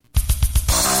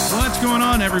What's going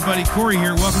on, everybody? Corey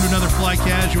here. Welcome to another Fly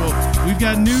Casual. We've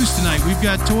got news tonight. We've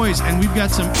got toys, and we've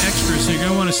got some extras, so you're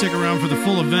going to want to stick around for the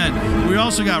full event. We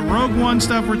also got Rogue One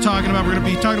stuff we're talking about. We're going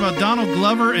to be talking about Donald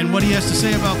Glover and what he has to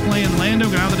say about playing Lando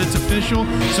now that it's official.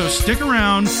 So stick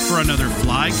around for another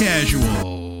Fly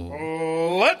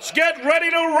Casual. Let's get ready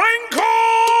to wrinkle!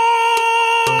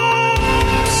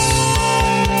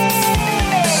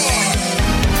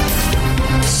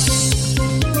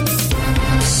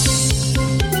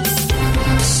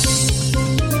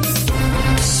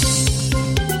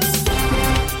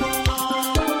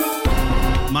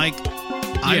 Mike,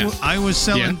 Yes. I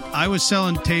was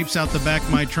selling tapes out the back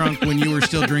of my trunk when you were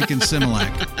still drinking Similac.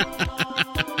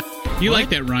 You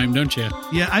like that rhyme, don't you?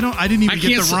 Yeah, I didn't even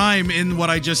get the say- rhyme in what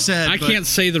I just said. I can't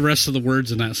say the rest of the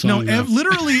words in that song. No, though.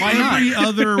 literally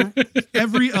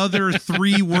every other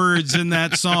 3 words in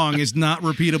that song is not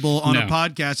repeatable on a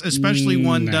podcast, especially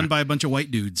one done by a bunch of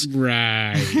white dudes.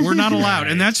 Right. We're not allowed,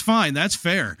 Right. and that's fine. That's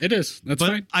fair. It is. That's But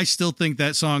fine. I still think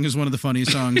that song is one of the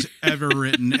funniest songs ever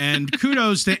written. And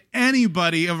kudos to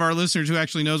anybody of our listeners who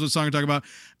actually knows what song I'm talking about.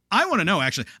 I want to know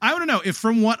if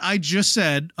from what I just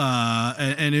said,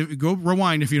 go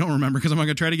rewind if you don't remember, because I'm not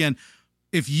going to try it again.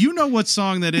 If you know what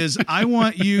song that is, I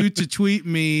want you to tweet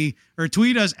me or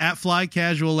tweet us at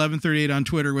FlyCasual1138 on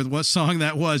Twitter with what song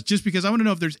that was, just because I want to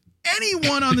know if there's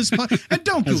anyone on this podcast. And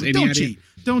don't cheat.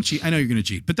 Don't cheat. I know you're going to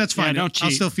cheat, but that's fine. Yeah, don't cheat.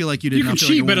 I'll still feel like you did. You can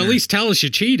cheat, but at least tell us you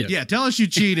cheated. Yeah, tell us you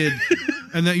cheated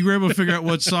and that you were able to figure out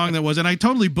what song that was. And I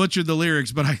totally butchered the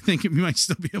lyrics, but I think you might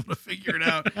still be able to figure it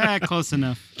out. Close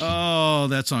enough. Oh,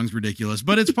 that song's ridiculous.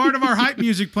 But it's part of our hype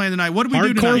music plan tonight. What did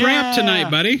we do Hardcore tonight? rap tonight,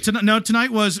 buddy.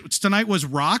 Tonight was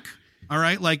rock. All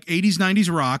right, like 80s,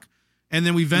 90s rock. And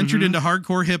then we ventured into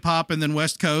hardcore hip hop and then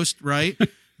West Coast, right?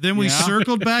 Then we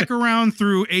circled back around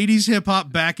through 80s hip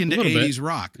hop back into 80s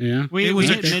rock. Yeah. It was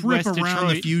a hit trip Midwest around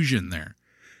the Detroit. Fusion there.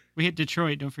 We hit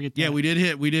Detroit. Don't forget that. Yeah, we did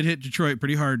hit Detroit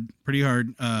pretty hard.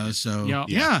 So Yep.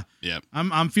 yeah. Yep.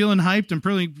 I'm feeling hyped. I'm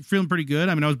feeling pretty good.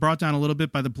 I mean, I was brought down a little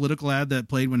bit by the political ad that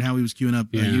played when Howie was queuing up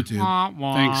YouTube. Wah,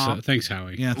 wah. Thanks,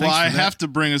 Howie. Yeah, Well, I for that. have to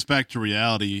bring us back to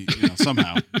reality,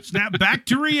 somehow. Snap back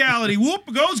to reality.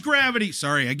 Whoop goes gravity.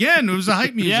 Sorry, again, it was a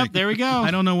hype music. Yep, there we go.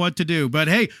 I don't know what to do, but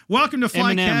hey, welcome to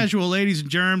Fly Eminem. Casual, ladies and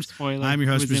germs. Spoiler, I'm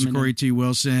your host, it was Mr. Eminem. Corey T.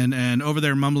 Wilson, and over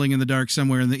there mumbling in the dark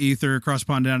somewhere in the ether, across the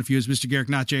pond down a few is Mr. Garrick,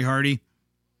 not Jay Hardy.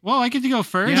 Well, I get to go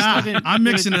first. Yeah, I didn't I'm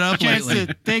get mixing a it up chance lately.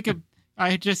 to think of.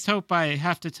 I just hope I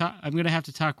have to talk. I'm going to have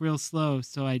to talk real slow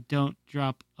so I don't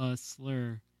drop a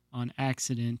slur on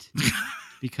accident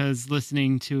because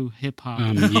listening to hip hop.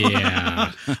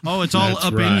 Yeah. Oh, it's all That's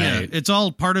up in right. you. It's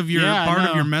all part of your Yeah, I part of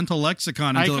know. your mental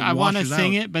lexicon until I it want to washes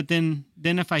sing out. it, but then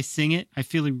if I sing it, I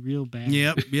feel real bad.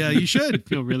 Yep. Yeah, you should. I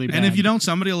feel really bad. And if you don't,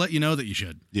 somebody will let you know that you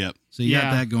should. Yep. So you got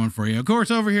Yeah. that going for you. Of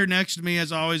course, over here next to me,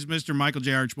 as always, Mr. Michael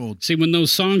J. Archbold. See, when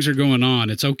those songs are going on,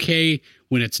 it's okay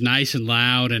when it's nice and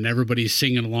loud and everybody's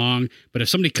singing along. But if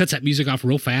somebody cuts that music off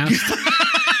real fast, you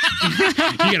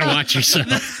got to watch yourself.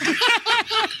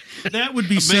 That would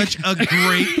be such a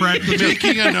great practice.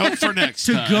 Making a note for next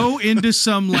To time. go into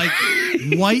some like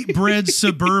white bread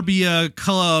suburbia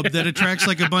club that attracts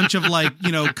like a bunch of like,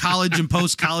 college and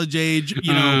post college age,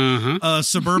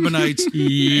 suburbanites and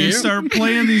Yep. start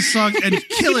playing these songs and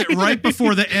kill it right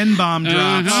before the N-bomb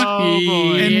drops. Oh,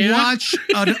 boy. And watch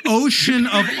an ocean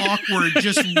of awkward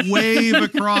just wave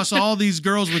across all these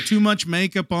girls with too much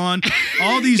makeup on.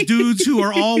 All these dudes who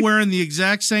are all wearing the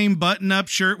exact same button-up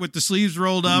shirt with the sleeves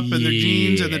rolled up and their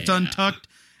jeans and the tongue tucked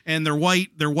and their white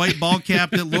ball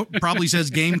cap that probably says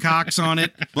Gamecocks on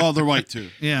it. Well, they're white too.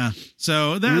 Yeah.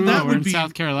 So that we're would in be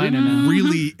South Carolina now.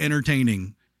 really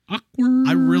entertaining. Awkward.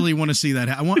 I really want to see that.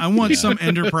 I want some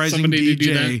enterprising Somebody to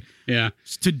do DJ that. Yeah.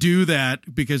 to do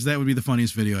that because that would be the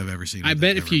funniest video I've ever seen. I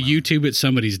bet if you YouTube it,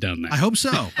 somebody's done that. I hope so.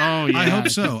 Oh, yeah. I hope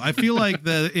so. I feel like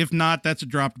if not, that's a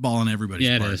dropped ball on everybody's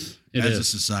Yeah, it part. is. It as a is.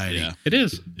 society. Yeah. It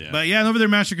is. Yeah. But yeah, and over there,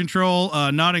 Master Control,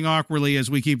 nodding awkwardly as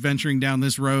we keep venturing down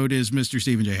this road is Mr.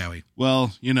 Stephen J. Howie.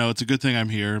 Well, it's a good thing I'm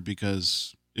here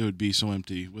because it would be so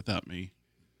empty without me.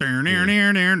 Anyway,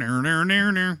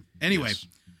 Yes.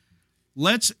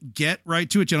 let's get right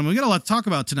to it, gentlemen. We got a lot to talk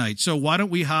about tonight, so why don't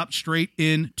we hop straight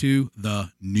into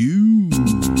the news?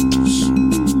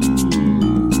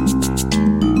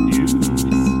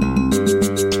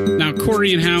 Now,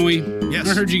 Corey and Howie, Yes.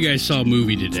 I heard you guys saw a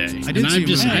movie today. I did see a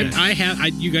movie today.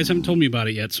 You guys haven't told me about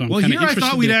it yet, so I'm Well, kind of here I interested.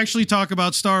 thought we'd actually talk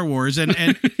about Star Wars, and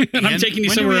and I'm taking you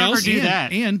when do somewhere we ever else. do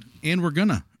that? and we're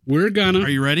gonna. We're gonna. Are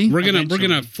you ready? We're gonna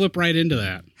Eventually. flip right into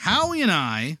that. Howie and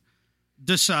I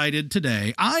decided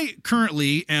today, I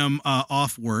currently am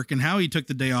off work, and Howie took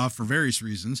the day off for various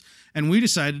reasons, and we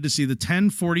decided to see the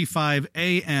 10:45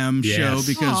 a.m. show Yes.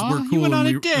 because Aw, we're you cool went on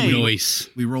and a date. Noise.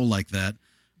 we roll like that.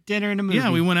 Dinner and a movie.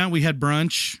 Yeah, we went out. We had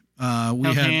brunch. We Held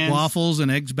had hands. waffles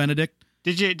and eggs Benedict.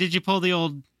 Did you pull the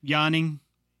old yawning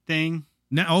thing?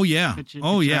 No, oh yeah, Put your-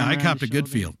 oh put your yeah. arm I around copped a his good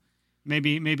shoulder? feel.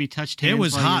 Maybe touched hands. It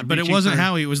was while hot, you're but it reaching wasn't for-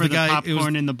 Howie. It was for the guy.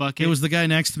 popcorn in the bucket. It was the guy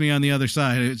next to me on the other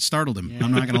side. It startled him. Yeah.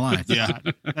 I'm not gonna lie. Yeah.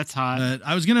 That's hot.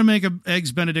 I was gonna make a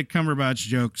eggs Benedict Cumberbatch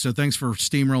joke, so thanks for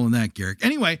steamrolling that, Garrick.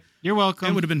 Anyway, You're it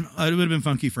welcome. would have been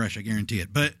funky fresh. I guarantee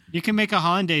it. But You can make a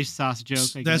hollandaise sauce joke.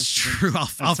 I that's guess, true. I'll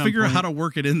some figure out point. how to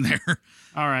work it in there.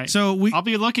 All right. So I'll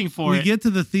be looking for we it. get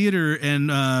to the theater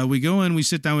and we go in, we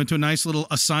sit down into a nice little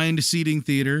assigned seating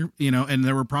theater, and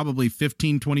there were probably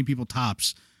 15, 20 people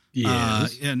tops.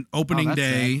 Yes. And opening that's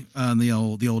day on the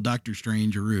old Doctor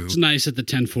Strange-aroo. It's nice at the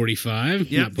 10:45.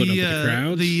 Yeah, Not put up with the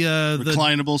crowd. the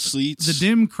Reclinable seats. the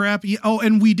dim crap. Oh,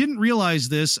 and we didn't realize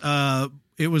this.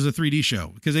 It was a 3D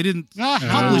show because they didn't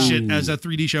publish it as a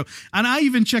 3D show. And I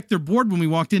even checked their board when we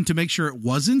walked in to make sure it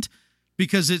wasn't,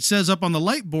 because it says up on the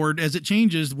light board as it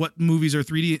changes what movies are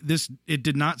 3D. It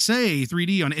did not say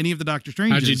 3D on any of the Doctor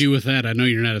Stranges. How'd you do with that? I know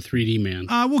you're not a 3D man.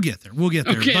 We'll get there. We'll get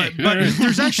there. Okay. But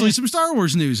there's actually some Star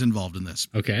Wars news involved in this.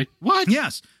 Okay. What?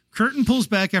 Yes. Curtain pulls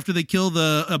back after they kill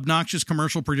the obnoxious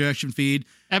commercial projection feed.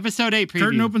 Episode 8 preview.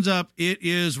 Curtain opens up. It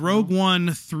is Rogue One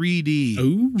 3D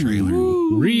Ooh.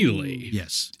 trailer. Really?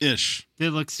 Yes. Ish.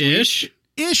 It looks sweet.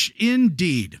 Ish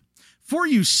indeed. For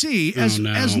you see, as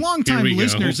no. as Here longtime we go.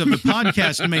 listeners of the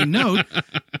podcast may note,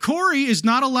 Corey is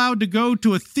not allowed to go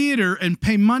to a theater and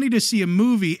pay money to see a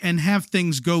movie and have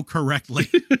things go correctly.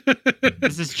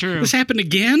 This is true. This happened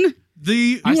again? I've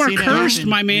You are seen it cursed, happen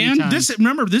my many man.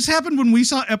 times. This happened when we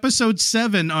saw episode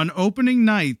 7 on opening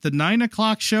night, the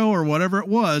 9:00 show or whatever it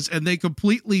was, and they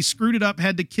completely screwed it up,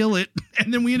 had to kill it,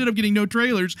 and then we ended up getting no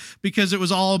trailers because it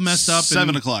was all messed up.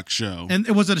 7:00 show. And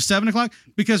was it a 7:00?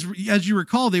 Because as you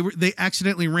recall, they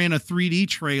accidentally ran a 3D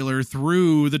trailer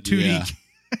through the 2D Yeah.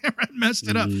 camera and messed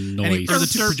it up. Noise. Or the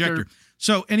projector.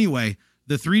 So anyway,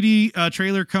 the 3D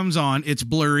trailer comes on. It's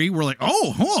blurry. We're like,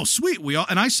 oh, sweet.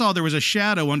 And I saw there was a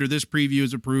shadow under this preview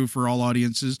is approved for all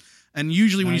audiences. And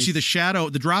usually when you Nice. see the shadow,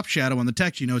 the drop shadow on the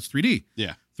text, you know it's 3D.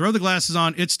 Yeah. Throw the glasses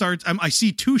on. It starts. I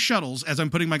see 2 shuttles as I'm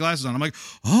putting my glasses on. I'm like,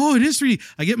 oh, it is 3D.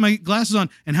 I get my glasses on.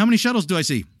 And how many shuttles do I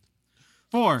see?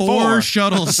 4. 4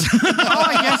 shuttles. Oh,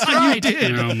 I guessed right.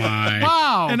 did. Oh, my.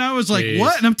 Wow. And I was like, Jeez.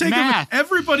 what? And I'm taking Math.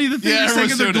 everybody the thing Yeah, is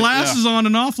taking everyone's their doing it, glasses on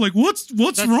and off. Like, what's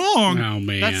wrong? Oh,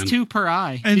 man. That's 2 per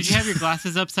eye. And- Did you have your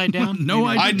glasses upside down? No,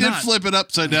 Maybe. I did did not. flip it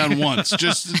upside down once,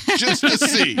 just to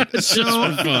see. So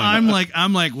for fun.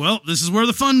 I'm like, well, this is where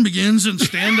the fun begins, and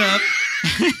stand up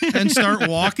and start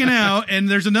walking out. And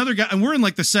there's another guy, and we're in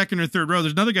like the second or third row.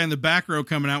 There's another guy in the back row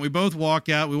coming out. We both walk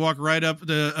out. We walk right up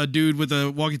to a dude with a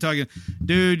walkie-talkie.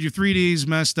 Dude, your 3D's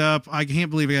messed up. I can't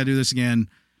believe I got to do this again.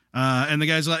 And the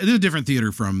guy's like, this is a different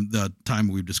theater from the time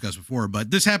we've discussed before,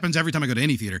 but this happens every time I go to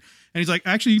any theater. And he's like,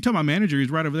 actually, you can tell my manager, he's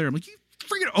right over there. I'm like, you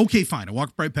freaking okay, fine. I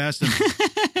walk right past him.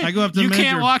 I go up to the You manager.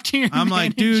 can't walk to your I'm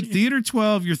like, manager. dude, Theater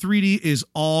 12, your 3D is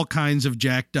all kinds of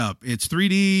jacked up. It's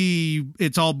 3D,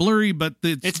 it's all blurry, but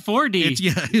It's 4D.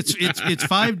 it's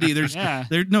 5D. There's Yeah.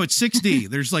 it's 6D.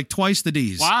 There's like twice the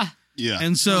D's. Why? Yeah.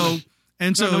 And so I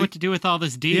don't know what to do with all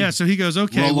this D. yeah, so he goes,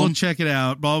 okay, Roll we'll 'em. check it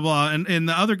out, blah, blah, blah. And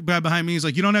the other guy behind me is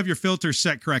like, you don't have your filter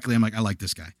set correctly. I'm like, I like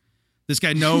this guy. This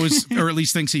guy knows, or at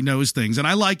least thinks he knows things. And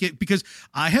I like it because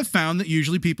I have found that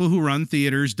usually people who run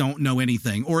theaters don't know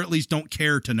anything, or at least don't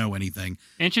care to know anything.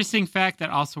 Interesting fact that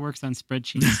also works on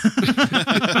spreadsheets.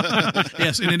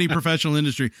 Yes, in any professional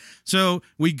industry. So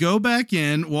we go back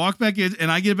in, walk back in,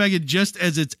 and I get back in just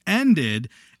as it's ended.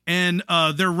 And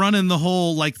they're running the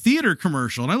whole like theater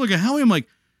commercial. And I look at Howie, I'm like,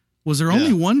 was there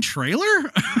only one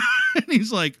trailer? And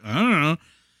he's like, I don't know.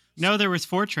 No, there was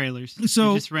 4 trailers. So-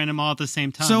 You just ran them all at the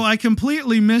same time. So I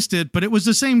completely missed it, but it was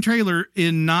the same trailer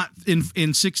in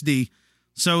 6D.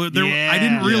 So there, I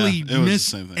didn't really Yeah, it was the miss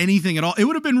same thing. anything at all. It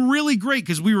would have been really great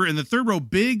because we were in the third row,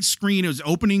 big screen. It was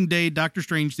opening day, Doctor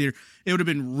Strange theater. It would have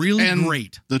been really And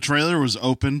great. The trailer was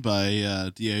opened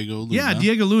by Diego Luna. Yeah,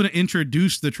 Diego Luna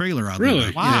introduced the trailer out Really?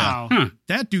 there. wow. Huh.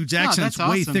 That dude's accent's that's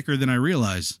way awesome. thicker than I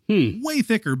realized. Hmm. Way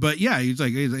thicker, but yeah, he's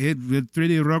like, hey,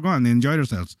 3D Rogue One, they enjoyed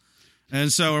ourselves. And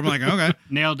so I'm like, okay.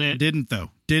 Nailed it. Didn't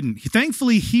though. Didn't.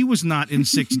 Thankfully, he was not in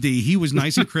 6D. He was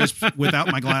nice and crisp without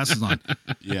my glasses on.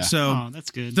 Yeah. So, Oh, that's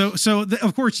good.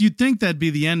 of course, you'd think that'd be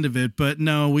the end of it, but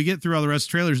no. We get through all the rest of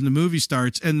the trailers, and the movie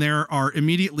starts, and there are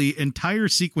immediately entire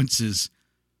sequences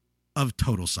of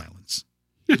total silence.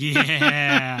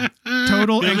 Yeah.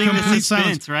 Total and Building the complete suspense,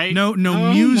 silence. right? No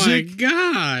Oh music. my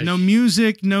gosh. No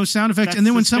music, no sound effects. That's And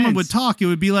then when someone suspense. would talk, it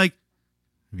would be like,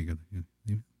 "Have you got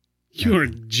You are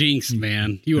jinxed,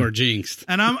 man. You are jinxed.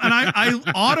 I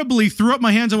audibly threw up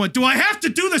my hands and went, "Do I have to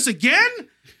do this again?"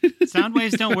 Sound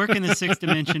waves don't work in the sixth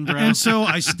dimension, bro. And so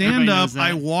I stand Everybody up, knows that.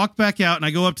 I walk back out, and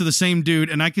I go up to the same dude,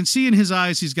 and I can see in his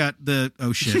eyes he's got the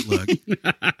oh shit look.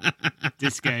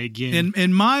 This guy again.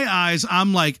 In my eyes,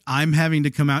 I'm like, I'm having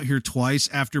to come out here twice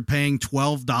after paying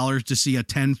 $12 to see a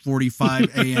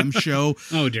 10:45 a.m. show.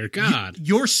 Oh, dear God.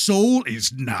 Your soul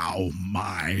is now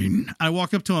mine. I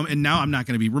walk up to him, and now I'm not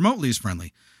going to be remotely as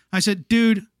friendly. I said,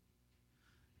 dude,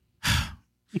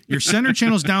 your center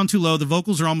channel's down too low. The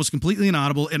vocals are almost completely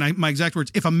inaudible. And my exact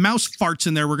words, if a mouse farts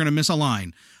in there, we're going to miss a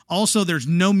line. Also, there's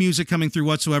no music coming through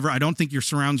whatsoever. I don't think your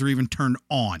surrounds are even turned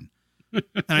on. And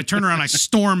I turn around, I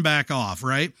storm back off,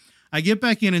 right? I get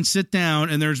back in and sit down,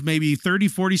 and there's maybe 30,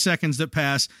 40 seconds that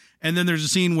pass. And then there's a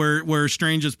scene where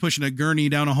Strange is pushing a gurney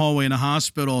down a hallway in a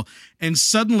hospital. And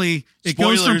suddenly it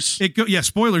Spoilers. goes from,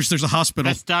 spoilers, there's a hospital.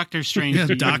 That's Doctor Strange. Yeah,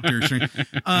 to you. Doctor Strange.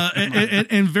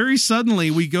 And very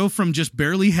suddenly we go from just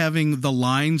barely having the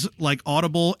lines like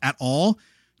audible at all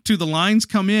to the lines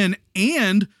come in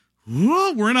and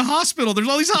whoa, we're in a hospital. There's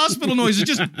all these hospital noises.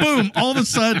 Just boom, all of a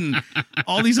sudden,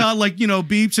 all these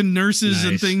beeps and nurses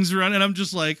and Nice. things around. And I'm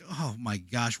just like, oh my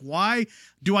gosh, why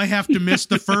do I have to miss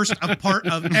the first part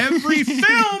of every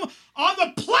film on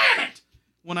the planet?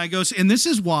 When I go, and this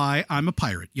is why I'm a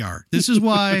pirate, Yar. This is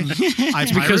why I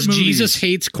It's because pirate movies. Jesus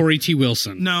hates Corey T.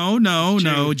 Wilson.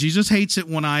 No. Jesus hates it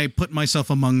when I put myself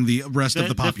among the rest of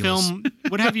the populace. film.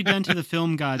 What have you done to the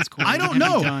film gods, Corey? I don't What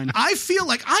have you know. done? I feel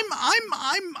like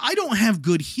I don't have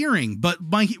good hearing, but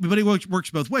it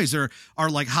works both ways. There are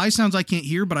like high sounds I can't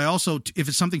hear, but I also, if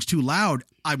it's something's too loud,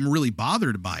 I'm really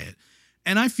bothered by it.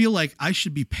 And I feel like I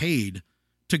should be paid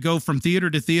to go from theater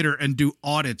to theater and do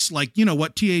audits, like,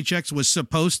 what THX was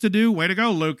supposed to do. Way to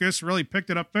go, Lucas. Really picked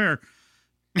it up there.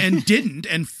 And didn't,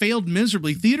 and failed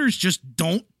miserably. Theaters just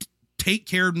don't take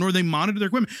care, nor they monitor their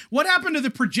equipment. What happened to the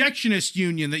projectionist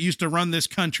union that used to run this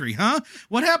country, huh?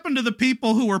 What happened to the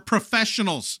people who were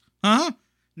professionals, huh?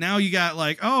 Now you got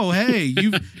like, oh, hey,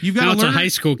 you've got Now a it's a high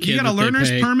school kid you got a that they learner's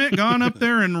pay. permit, gone up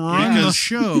there and run the Because-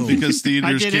 show. Because I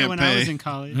theaters did it can't when I was pay. in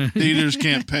college. Theaters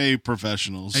can't pay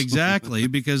professionals. Exactly,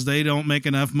 because they don't make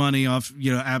enough money off,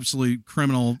 absolute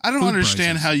criminal. I don't food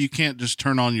understand prices. how you can't just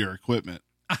turn on your equipment.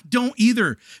 I don't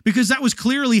either, because that was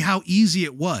clearly how easy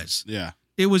it was. Yeah.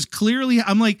 It was clearly,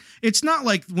 I'm like, it's not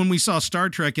like when we saw Star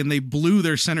Trek and they blew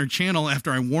their center channel after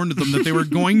I warned them that they were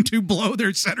going to blow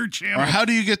their center channel. Or how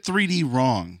do you get 3D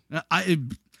wrong?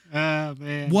 Oh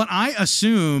man. What I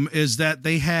assume is that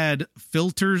they had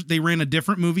filters. They ran a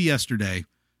different movie yesterday.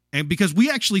 And because we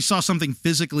actually saw something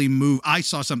physically move, I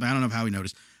saw something, I don't know how we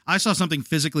noticed. I saw something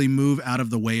physically move out of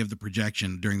the way of the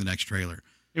projection during the next trailer.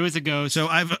 It was a ghost. So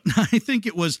I think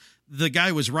it was, the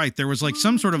guy was right. There was like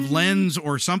some sort of lens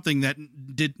or something that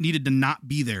needed to not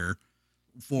be there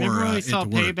for Remember when we it saw to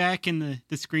work. Payback and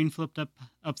the screen flipped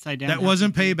upside down? That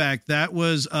wasn't Payback. That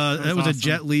was a awesome.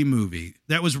 Jet Li movie.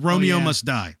 That was Romeo yeah. Must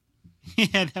Die.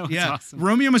 Yeah, that was Yeah, awesome.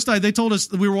 Romeo Must Die. They told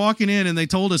us, we were walking in and they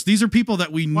told us these are people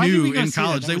that we Why did knew we go in see that?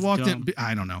 college. That They was walked dumb. in.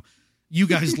 I don't know. You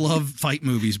guys love fight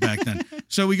movies back then.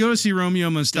 So we go to see Romeo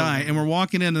Must Die, and we're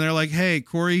walking in, and they're like, hey,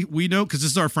 Corey, we know, because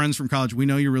this is our friends from college. We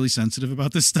know you're really sensitive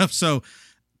about this stuff. So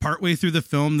partway through the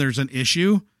film, there's an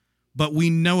issue, but we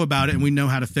know about it, and we know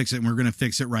how to fix it, and we're going to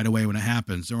fix it right away when it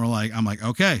happens. And I'm like,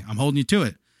 okay, I'm holding you to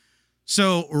it.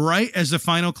 So right as the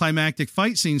final climactic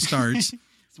fight scene starts,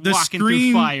 the walking through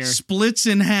screen fire. splits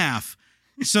in half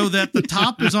so that the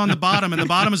top is on the bottom and the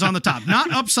bottom is on the top.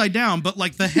 Not upside down, but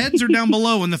like the heads are down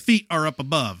below and the feet are up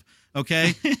above.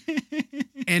 Okay.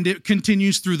 And it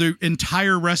continues through the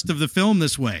entire rest of the film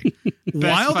this way.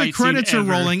 While the fight credits scene are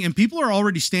ever. rolling and people are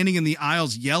already standing in the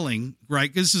aisles yelling,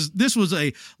 right? This was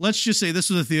let's just say this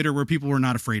was a theater where people were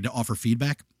not afraid to offer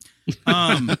feedback.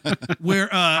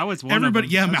 Where I was one of everybody,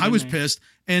 them. I was in there. pissed,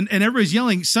 and everybody's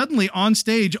yelling. Suddenly on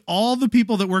stage, all the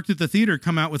people that worked at the theater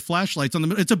come out with flashlights on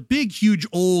the. It's a big, huge,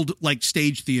 old like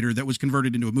stage theater that was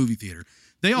converted into a movie theater.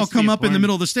 They all Used to be come a up in the barn.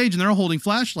 middle of the stage and they're all holding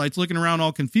flashlights, looking around,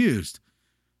 all confused.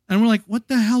 And we're like, "What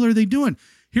the hell are they doing?"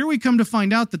 Here we come to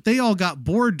find out that they all got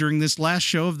bored during this last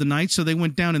show of the night, so they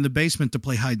went down in the basement to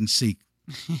play hide and seek.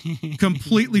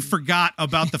 Completely forgot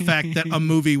about the fact that a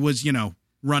movie was,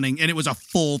 running, and it was a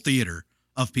full theater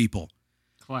of people.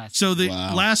 Classic. So the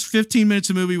Wow. last 15 minutes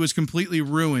of the movie was completely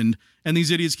ruined, and these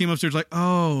idiots came upstairs like,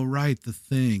 oh, right, the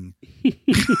thing.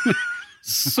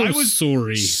 So I was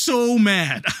sorry. So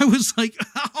mad. I was like,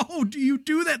 how do you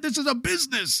do that? This is a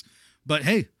business. But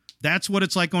hey, That's what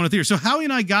it's like going to theater. So Howie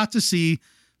and I got to see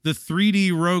the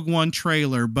 3D Rogue One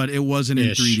trailer, but it wasn't in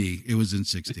Ish. 3D. It was in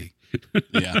 6D.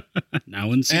 Yeah.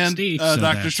 Now in 60. And So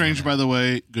Doctor that's Strange, what by the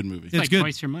way, good movie. It's like good.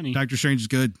 twice your money. Doctor Strange is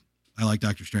good. I like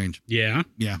Doctor Strange. yeah.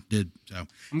 Yeah, did. So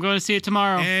I'm going to see it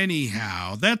tomorrow.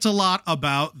 anyhow, that's a lot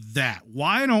about that.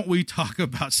 Why don't we talk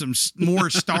about some more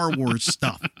Star Wars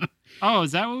stuff? Oh,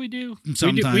 is that what we do?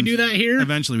 Sometimes. We do that here?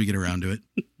 Eventually we get around to it.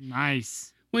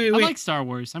 Nice. Wait, I wait. like Star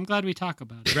Wars. I'm glad we talk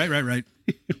about it. Right.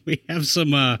 We have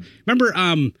some, remember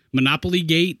Monopoly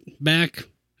Gate back?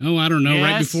 Oh, I don't know.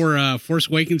 Right Yes. before Force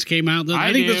Awakens came out.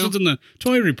 I think this do. was in the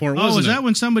toy report, Oh, wasn't is it? that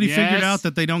when somebody Yes. figured out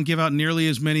that they don't give out nearly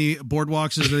as many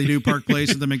boardwalks as they do Park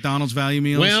Place at the McDonald's value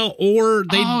meals? Well, or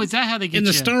they Oh, is that how they get in the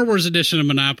you? Star Wars edition of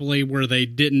Monopoly where they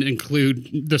didn't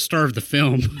include the star of the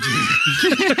film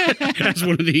as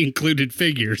one of the included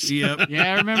figures. Yep.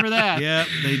 Yeah, I remember that.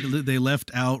 Yep. They left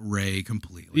out Ray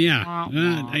completely. Yeah, Wah,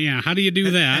 wah. yeah. How do you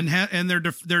do that? And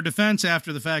their defense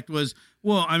after the fact was,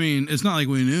 well, I mean, it's not like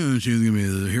we knew she was going to be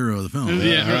the hero of the film.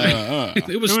 Yeah,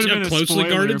 it was It would've a been closely spoiler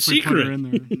guarded if we put her secret,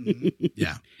 in there.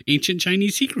 Yeah. ancient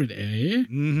Chinese secret.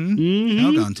 Mm-hmm. Mhm.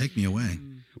 Calgon, take me away.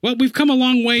 Well, we've come a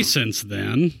long way since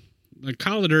then. The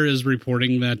Collider is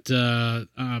reporting that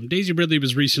Daisy Ridley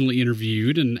was recently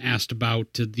interviewed and asked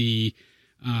about the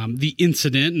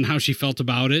incident and how she felt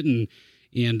about it, and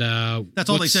That's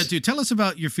all they said too. Tell us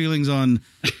about your feelings on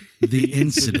the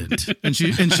incident. And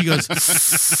she goes,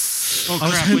 Oh, I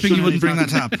was crap, which hoping one you are wouldn't they bring that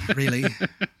talking up. Really?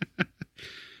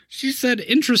 She said,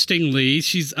 interestingly,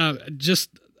 she's just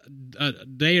a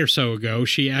day or so ago,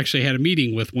 she actually had a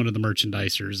meeting with one of the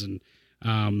merchandisers,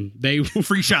 and they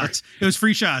Free shots. It was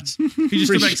free shots. He just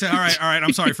stood back and said, all right,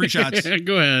 I'm sorry, free shots.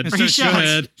 Go ahead. And Free so shots. Go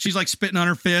ahead. She's like spitting on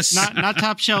her fists. Not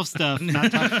top shelf stuff.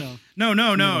 Not top shelf. No.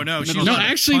 She's middle No, like,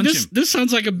 actually, punch this him. this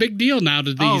sounds like a big deal now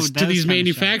to Oh, these that is kinda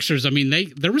manufacturers. I mean,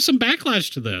 there was some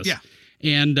backlash to this. Yeah.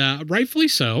 And rightfully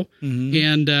so. Mhm.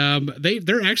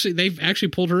 And they've actually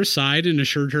pulled her aside and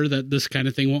assured her that this kind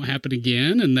of thing won't happen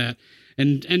again, and that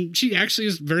and she actually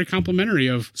is very complimentary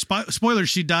of. Spoilers,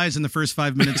 she dies in the first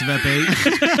 5 minutes of Ep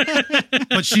 8.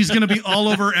 But she's going to be all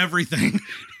over everything.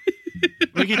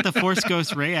 We get the Force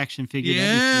Ghost Ray action figure.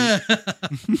 Yeah.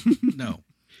 No.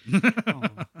 Oh,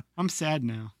 I'm sad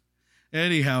now.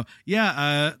 Anyhow,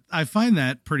 yeah, I find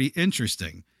that pretty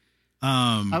interesting.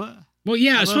 Well,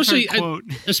 yeah, I love her especially quote.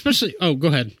 especially. Oh, go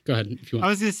ahead if you I want.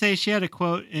 was going to say she had a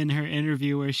quote in her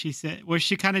interview where she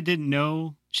kind of didn't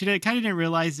know, kind of didn't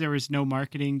realize there was no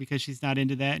marketing because she's not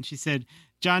into that. And she said,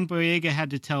 John Boyega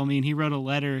had to tell me, and he wrote a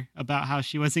letter about how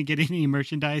she wasn't getting any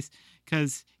merchandise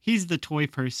because he's the toy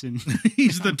person.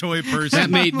 He's the toy person. That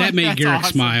made That's Garrick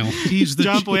awesome. smile. He's the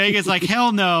John Boyega's like,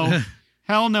 hell no.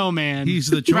 Hell no, man. He's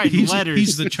the Writing letters.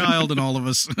 he's the child in all of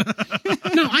us.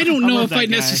 No, I don't know love if that I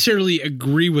guy. necessarily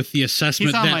agree with the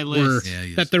assessment He's on my list. Yeah, he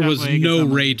is. that there John was Boyega's no on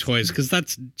my Ray list. toys, because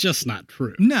that's just not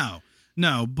true.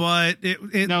 No, but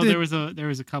there was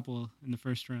a couple in the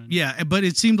first run. yeah, but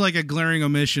it seemed like a glaring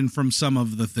omission from some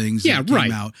of the things Yeah, that came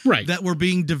right, out right. that were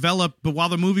being developed, but while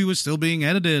the movie was still being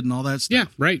edited and all that stuff. Yeah,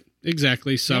 right.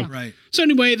 Exactly. So, Right. so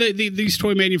anyway, these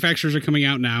toy manufacturers are coming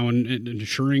out now and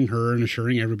assuring her and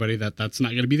assuring everybody that that's not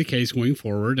going to be the case going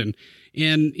forward. And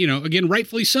you know, again,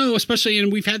 rightfully so, especially,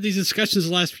 and we've had these discussions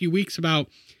the last few weeks about,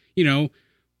 you know,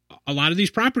 a lot of these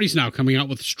properties now coming out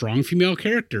with strong female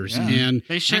characters. Yeah. And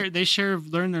They sure have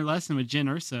learned their lesson with Jen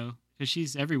Urso because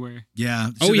she's everywhere. Yeah.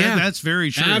 Oh, yeah. That's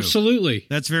very true. absolutely.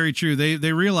 That's very true.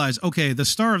 They realize, okay, the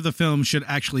star of the film should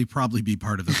actually probably be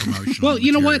part of the promotional Well,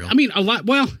 you know what? material. I mean, a lot.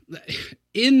 Well,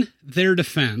 in their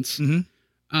defense, Mhm.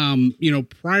 you know,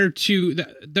 prior to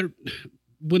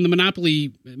when the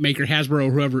Monopoly maker Hasbro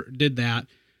or whoever did that,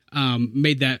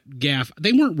 made that gaffe,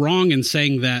 they weren't wrong in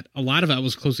saying that a lot of that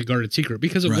was closely guarded secret,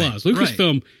 because it Right, was.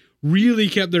 Lucasfilm really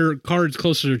kept their cards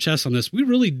close to their chest on this. We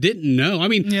really didn't know. I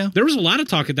mean, Yeah. there was a lot of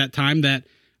talk at that time that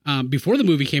before the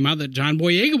movie came out that John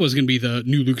Boyega was going to be the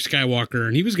new Luke Skywalker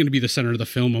and he was going to be the center of the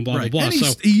film and blah, right. blah, blah. And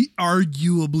So he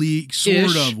arguably sort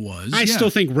Ish. of was. I yeah. still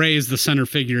think Ray is the center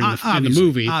figure in the Obviously,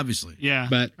 movie. Obviously. Yeah,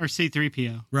 But- or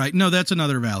C-3PO. Right. No, that's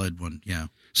another valid one. Yeah.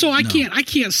 So I No.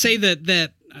 can't say that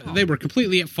they were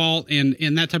completely at fault and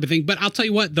that type of thing. But I'll tell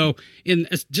you what, though, in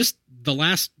just the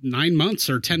last 9 months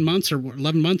or 10 months or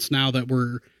 11 months now that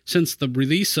were since the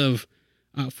release of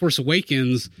Force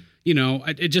Awakens, you know,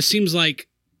 it just seems like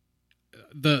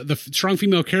the strong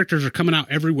female characters are coming out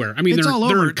everywhere. I mean, It's they're all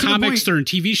over. in To the comics, point- they're in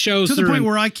TV shows, To the they're point in,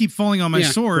 where I keep falling on my Yeah,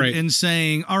 sword right. and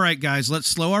saying, all right, guys, let's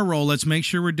slow our roll. Let's make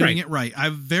sure we're doing Right. it right. I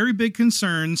have very big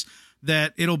concerns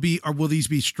that it'll be, or will these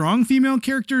be strong female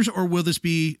characters, or will this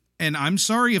be, and I'm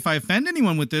sorry if I offend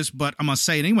anyone with this, but I'm going to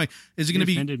say it anyway, is it going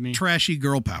to offended be me. trashy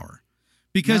girl power?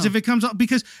 Because No. if it comes up,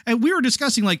 and we were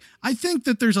discussing, like, I think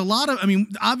that there's a lot of, I mean,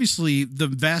 obviously the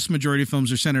vast majority of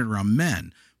films are centered around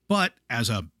men, but as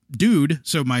a dude,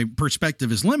 so my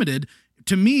perspective is limited.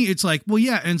 To me, it's like, well,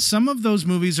 yeah, and some of those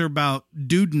movies are about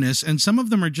dudeness, and some of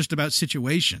them are just about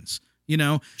situations, you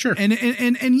know? Sure. And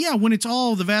yeah, when it's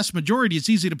all the vast majority, it's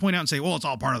easy to point out and say, well, it's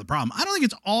all part of the problem. I don't think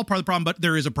it's all part of the problem, but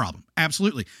there is a problem.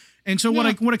 Absolutely. And so what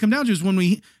I come down to is when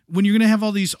you're going to have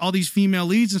all these female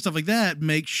leads and stuff like that,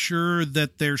 make sure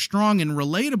that they're strong and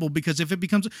relatable, because if it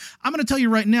becomes, I'm going to tell you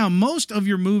right now, most of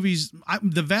your movies,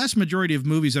 the vast majority of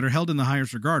movies that are held in the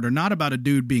highest regard are not about a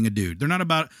dude being a dude. They're not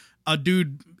about a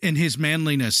dude and his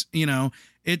manliness. You know,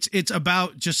 it's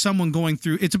about just someone going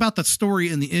through, it's about the story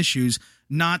and the issues,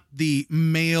 not the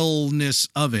maleness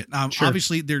of it. Sure.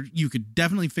 Obviously you could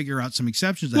definitely figure out some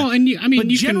exceptions to that. Well, and but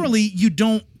generally you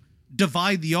don't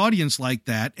divide the audience like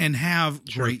that and have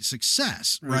great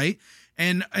success, right?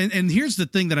 And here's the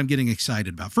thing that I'm getting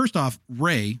excited about. First off,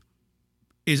 Ray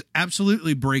is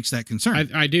absolutely breaks that concern.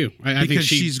 I do. I think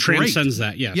she transcends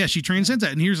that. Yes. Yeah, she transcends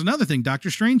that. And here's another thing,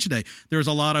 Doctor Strange today. There was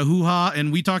a lot of hoo-ha,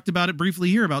 and we talked about it briefly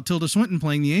here about Tilda Swinton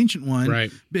playing the Ancient One.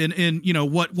 Right. And you know,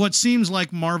 what seems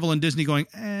like Marvel and Disney going,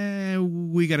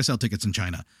 we got to sell tickets in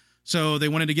China. So they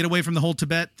wanted to get away from the whole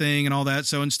Tibet thing and all that.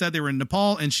 So instead they were in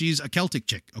Nepal, and she's a Celtic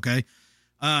chick. Okay.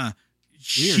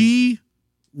 She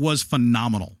was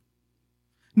phenomenal.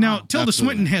 Now, Tilda absolutely.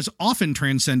 Swinton has often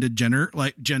transcended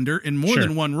gender in more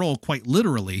than one role, quite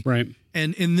literally. Right.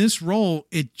 And in this role,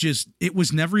 it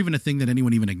was never even a thing that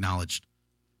anyone even acknowledged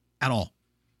at all.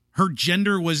 Her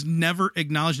gender was never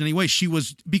acknowledged in any way.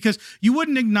 Because you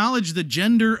wouldn't acknowledge the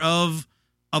gender of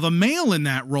a male in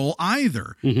that role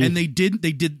either. Mm-hmm. And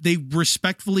they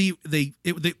respectfully,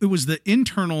 it was the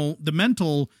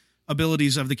mental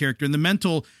abilities of the character and the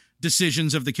mental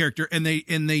decisions of the character, and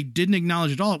they didn't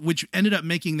acknowledge it all, which ended up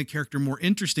making the character more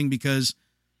interesting, because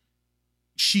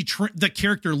the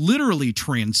character literally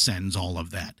transcends all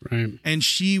of that. Right. And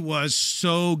she was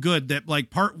so good that, like,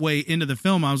 partway into the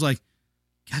film, I was like,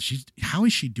 God, how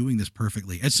is she doing this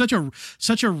perfectly? It's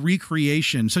such a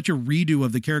recreation, such a redo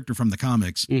of the character from the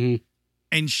comics. Mm-hmm.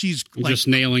 And she's like just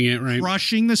nailing it, right?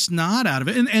 Crushing the snot out of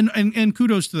it. And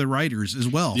kudos to the writers as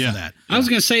well for that. I was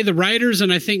going to say the writers,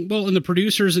 and I think, well, and the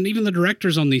producers and even the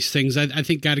directors on these things, I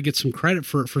think got to get some credit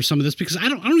for some of this, because I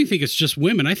don't even think it's just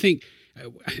women. I think,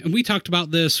 and we talked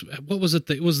about this, what was it?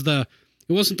 It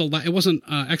wasn't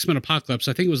X-Men Apocalypse.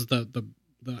 I think it was the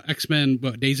X-Men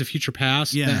Days of Future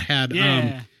Past that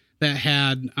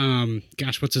had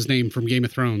gosh, what's his name from Game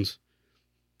of Thrones?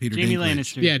 Jamie Dinklage.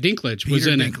 Lannister. Yeah, Dinklage was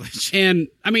in Dinklage. it. And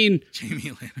I mean, Jamie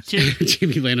Lannister.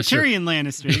 Jamie Lannister. Tyrion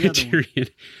Lannister. The other one. Tyrion.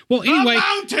 Well, anyway,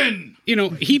 Mountain. you know,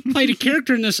 he played a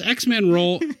character in this X-Men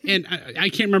role, and I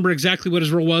can't remember exactly what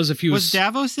his role was. If he Was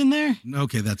Davos in there?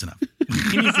 Okay, that's enough.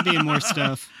 He needs to be in more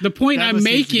stuff. The point Davos I'm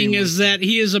needs to be making more is that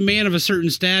he is a man of a certain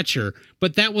stature,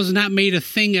 but that was not made a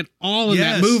thing at all in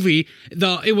Yes. that movie.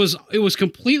 It was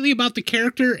completely about the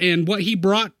character and what he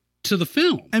brought to the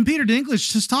film. And Peter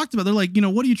Dinklage just talked about, they're like, you know,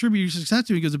 what do you attribute your success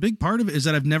to? Because a big part of it is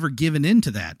that I've never given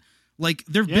into that. Like,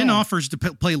 there have been offers to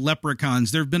play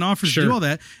leprechauns. There have been offers to do all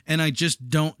that, and I just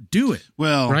don't do it.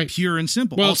 Well, Right. Pure and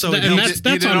simple. Well, Also, and that's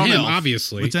did on on him, Elf.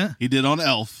 obviously. what's that? he did on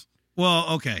Elf, Well,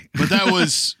 okay. but that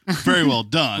was very well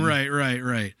done.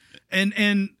 Right.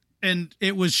 And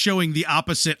it was showing the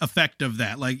opposite effect of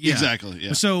that. Like, yeah. Exactly.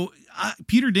 Yeah. So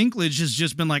Peter Dinklage has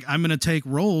just been like, I'm going to take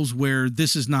roles where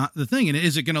this is not the thing. And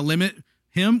is it going to limit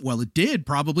him? Well, it did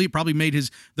probably. It probably made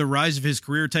the rise of his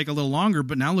career take a little longer,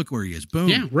 but now look where he is. Boom.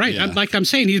 Yeah, right. Yeah. Like I'm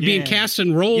saying, he's being cast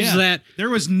in roles Yeah. that There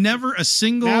was never a Now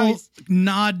single he's-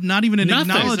 nod, not even an Nothing.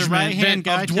 He's the acknowledgement right-hand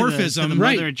guy of to the dwarfism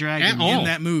right Mother Dragon at all in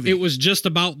that movie. It was just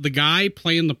about the guy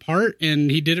playing the part, and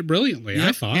he did it brilliantly.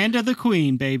 I thought. Hand of the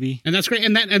Queen, baby. And that's great.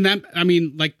 And that I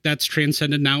mean, like, that's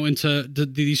transcended now into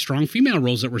these strong female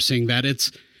roles that we're seeing. That it's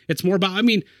more about, I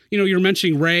mean, you know, you're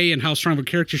mentioning Rey and how strong of a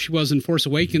character she was in Force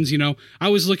Awakens. You know, I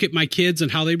always look at my kids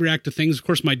and how they react to things. Of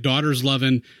course, my daughter's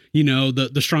loving, you know,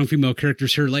 the strong female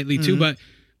characters here lately too.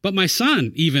 But my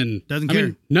son even Doesn't I care.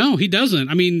 mean, no, he doesn't.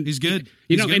 I mean, He's good.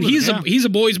 You He's know, good and with he's it. he's a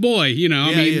boy's boy. You know,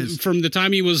 Yeah, I he mean, is. from the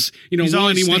time he was, you know, He's one,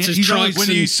 always he wants his he's trucks. always, When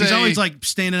you he's say- always like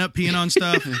standing up, peeing on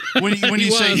stuff. When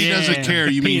you say he was. doesn't Yeah. care,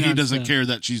 you mean he Peanuts doesn't stuff. care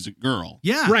that she's a girl.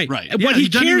 Yeah. Right. Right. What Yeah, he he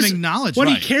doesn't even cares, acknowledge what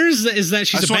it. he cares is that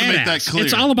she's I a just wanna badass. make that clear.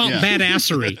 It's all about Yeah.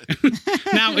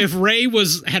 badassery. Now, if Rey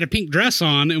had a pink dress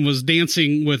on and was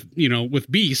dancing with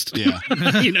Beast,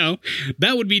 Yeah. you know,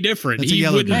 that would be different. That's a He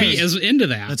yellow wouldn't dress. be as into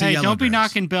that. That's a Hey, yellow don't be dress.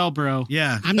 knocking Bell, bro.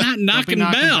 Yeah. I'm not knocking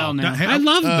knocking Bell. Bell now. Hey, I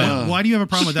love uh, Bell. Why do you have a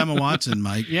problem with Emma Watson,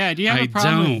 Mike? Yeah, do you have I a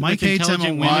problem don't. with Mike hates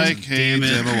intelligent Emma women? Mike hates Damn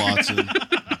it. Emma Watson.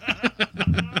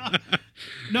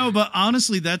 No, but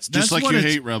honestly, that's Just like what you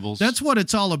it's- hate Rebels. That's what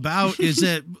it's all about. Is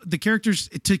that the characters,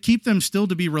 to keep them still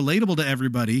to be relatable to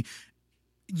everybody?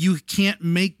 You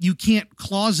can't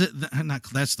closet. Not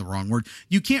that's the wrong word.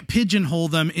 You can't pigeonhole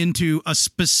them into a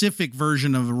specific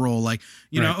version of the role. Like,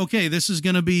 you know, okay, this is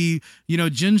going to be,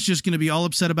 Jin's just going to be all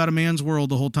upset about a man's world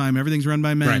the whole time. Everything's run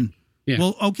by men. Right. Yeah.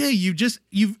 Well, okay,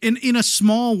 you've in a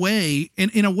small way,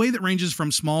 in a way that ranges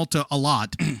from small to a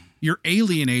lot, you're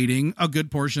alienating a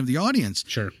good portion of the audience.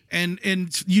 Sure. And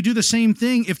you do the same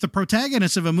thing if the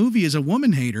protagonist of a movie is a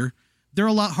woman hater. They're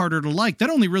a lot harder to like. That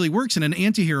only really works in an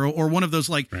anti-hero or one of those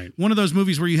one of those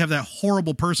movies where you have that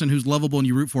horrible person who's lovable and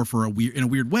you root for in a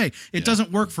weird way. It doesn't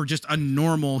work for just a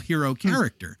normal hero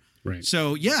character. Right.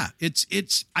 So yeah,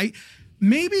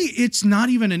 maybe it's not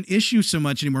even an issue so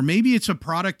much anymore. Maybe it's a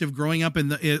product of growing up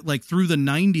through the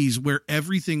 90s where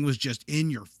everything was just in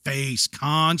your face,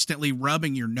 constantly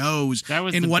rubbing your nose That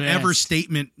was in the whatever best.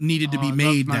 statement needed to Oh, be I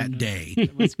made loved that Martin. day.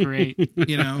 It was great.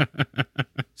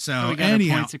 So We got our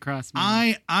anyhow, points across,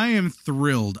 man. I am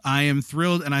thrilled.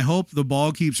 And I hope the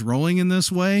ball keeps rolling in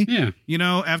this way. Yeah.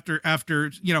 After I've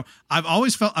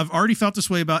already felt this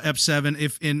way about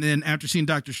Ep7. And then after seeing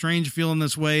Doctor Strange, feeling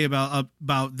this way about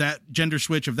that gender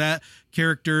switch of that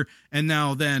character, and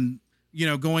now then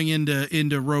going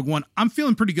into Rogue One, I'm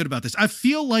feeling pretty good about this. I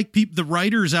feel like the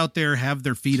writers out there have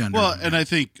their feet under. Well, them. and I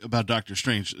think about Doctor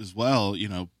Strange as well.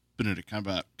 Benedict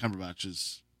Cumberbatch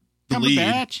is the lead.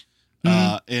 Cumberbatch.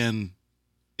 And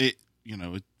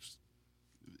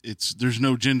it's there's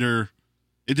no gender.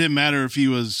 It didn't matter if he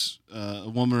was a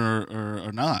woman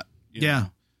or not. Yeah.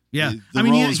 The I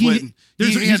mean, role is written-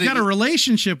 he's he had got a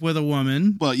relationship with a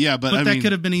woman, Well, yeah, but but I that mean,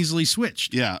 could have been easily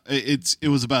switched. yeah, it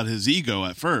was about his ego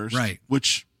at first, Right.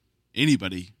 Which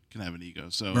anybody can have an ego.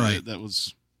 So Right. that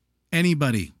was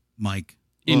Anybody, Mike,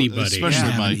 Anybody. especially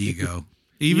can have Mike. an ego.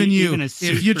 Even Even you. a If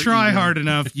super you try ego. hard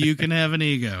enough, you can have an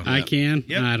ego. I can.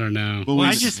 Yep. I don't know. But Well,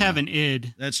 I we- just have an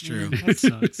id. That's true. That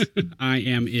sucks. I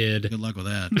am id. Good luck with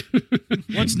that.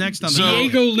 What's next on the So- docket?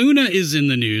 Diego Luna is in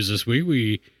the news this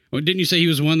week. Didn't you say he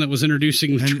was one that was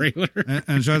introducing the And- trailer?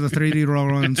 Enjoy the 3D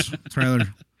Rollins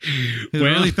trailer. His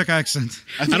Well- really thick accent.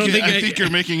 I think, don't think I think you're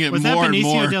making it Was that more and Benicio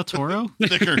more del Toro?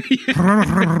 thicker.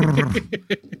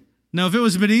 No, if it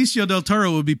was Benicio del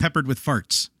Toro, it would be peppered with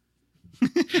farts.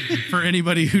 For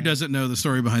anybody who doesn't know the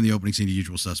story behind the opening scene of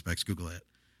Usual Suspects, Google it.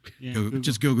 Yeah,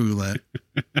 Just go Google that.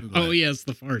 Google Oh it. yes,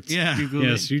 the farts. Yeah. Google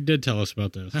Yes, it. you did tell us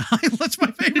about this. That's my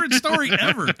favorite story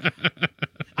ever.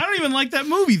 I don't even like that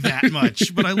movie that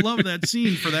much, but I love that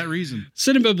scene for that reason.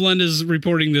 Cinema Blend is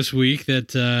reporting this week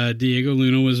that Diego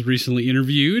Luna was recently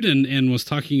interviewed and was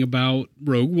talking about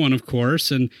Rogue One, of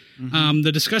course, and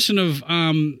the discussion of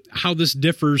how this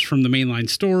differs from the mainline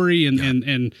story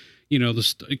and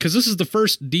because this is the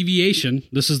first deviation.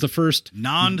 This is the first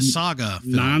Non-saga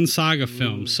film. non-saga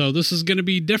film, so this is going to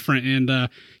be different. And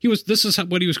this is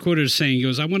what he was quoted as saying. He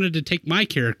goes, "I wanted to take my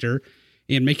character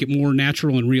and make it more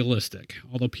natural and realistic.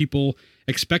 Although people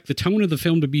expect the tone of the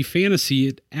film to be fantasy,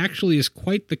 it actually is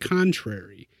quite the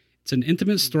contrary. It's an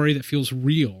intimate story that feels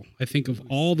real. I think of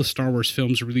all the Star Wars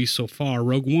films released so far,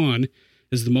 Rogue One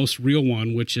is the most real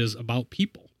one, which is about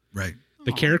people. Right.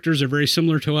 The characters are very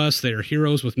similar to us. They are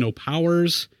heroes with no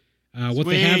powers. What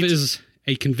they have Sweet. is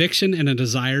a conviction and a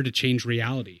desire to change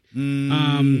reality.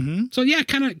 So yeah,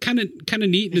 kind of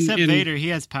neat. Except and Vader, he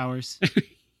has powers.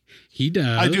 He does.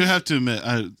 I do have to admit,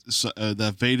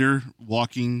 that Vader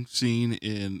walking scene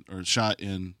shot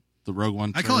in the Rogue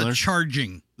One I trailer, call it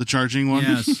charging. the charging one.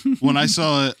 Yes. When I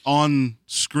saw it on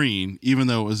screen, even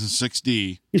though it was in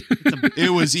 6D,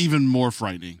 it was even more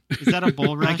frightening. Is that a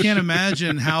bull rush? I can't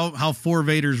imagine how four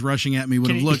Vaders rushing at me would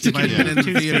Can have you- looked if can I'd you been in put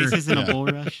the two theater. spaces in Yeah. a bull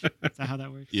rush? Is that how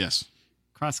that works? Yes.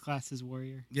 Cross classes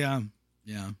warrior. Yeah.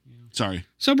 Yeah. Sorry.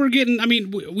 So we're getting,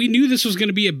 we knew this was going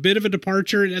to be a bit of a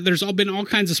departure. There's been all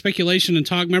kinds of speculation and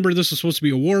talk. Remember, this was supposed to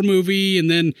be a war movie. And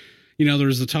then, there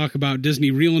was the talk about Disney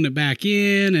reeling it back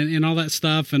in and all that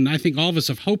stuff. And I think all of us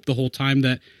have hoped the whole time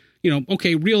that,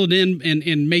 okay, reel it in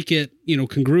and make it,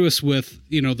 congruous with,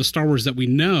 the Star Wars that we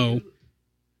know.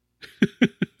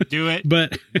 Do it.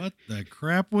 But What the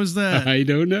crap was that? I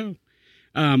don't know.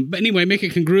 But anyway, make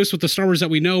it congruous with the Star Wars that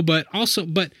we know, but also,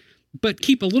 but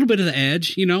keep a little bit of the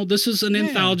edge. This is an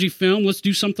anthology film. Let's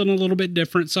do something a little bit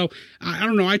different. So I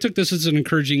don't know. I took this as an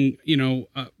encouraging,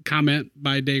 comment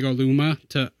by Diego Luna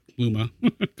to Luma.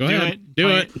 Go ahead. Do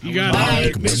it. You got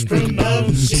it.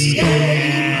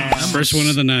 First one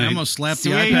of the I night. almost slapped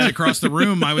the Sweet. iPad across the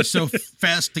room. I was so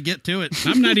fast to get to it.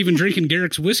 I'm not even drinking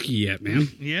Garrick's whiskey yet, man.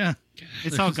 Yeah.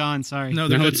 It's all gone. Sorry. No,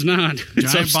 No, there's it's not.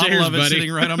 It's giant upstairs, bottle of it buddy.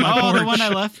 sitting right on my Oh, porch. the one I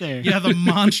left there. Yeah, the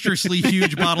monstrously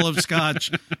huge bottle of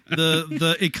scotch.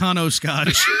 The Econo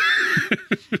scotch.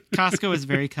 Costco is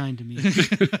very kind to me.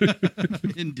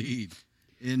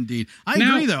 Indeed. I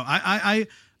Now- agree though.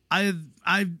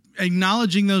 I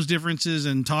acknowledging those differences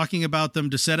and talking about them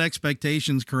to set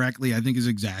expectations correctly, I think is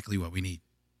exactly what we need.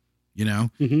 You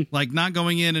know, like not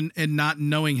going in and not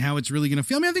knowing how it's really going to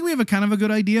feel. I mean, I think we have a kind of a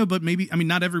good idea, but maybe, I mean,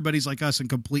 not everybody's like us and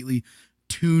completely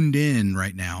tuned in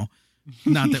right now.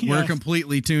 Not that we're Yes.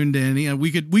 completely tuned in. You know, we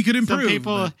could improve. Some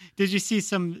people. but- Did you see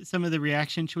some of the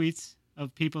reaction tweets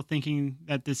of people thinking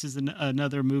that this is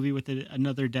another movie with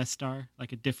another Death Star,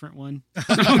 like a different one? Oh,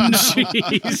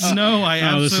 jeez. No, I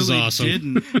Oh, this is absolutely awesome.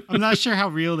 didn't. I'm not sure how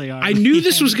real they are. I knew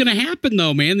this was going to happen,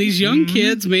 though, man. These young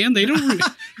kids, man, they don't.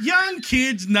 Young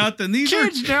kids, nothing. These are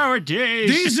Kids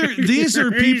nowadays. these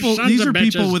are people. Sons These of are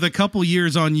people bitches. with a couple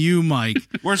years on you, Mike.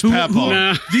 Where's Who- Papa?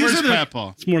 Nah. These Where's are the-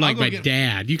 Papa? It's more like go my get-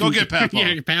 dad. You Go can get Papa.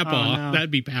 Yeah, Papa. Oh, no.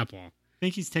 That'd be Papa. I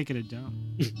think he's taking a dump.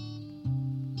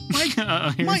 Mike,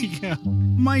 Here Mike. we go.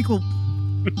 Michael,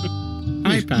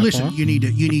 Hi, Papa. Listen, you need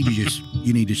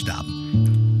to stop.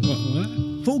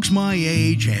 What? Folks my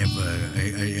age have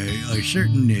a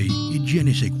certain je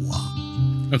ne sais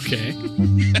quoi, Okay.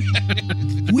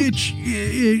 which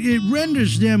it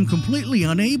renders them completely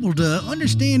unable to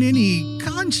understand any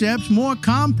concepts more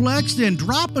complex than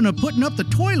dropping or putting up the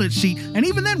toilet seat. And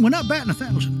even then, we're not batting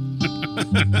 1,000.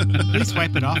 At least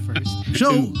wipe it off first.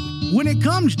 So when it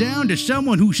comes down to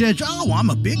someone who says, "Oh, I'm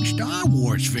a big Star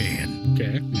Wars fan,"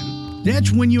 Okay. Yeah.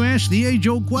 that's when you ask the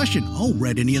age-old question, "Oh,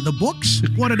 read any of the books?"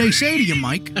 What do they say to you,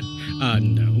 Mike?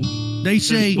 No. They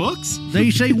say Books? They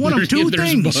say one of two There's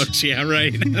things. books. Yeah,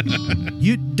 right.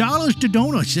 You dollars to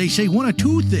donuts. They say one of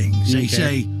two things. They Okay.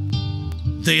 say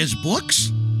there's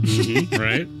books,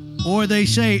 right. or they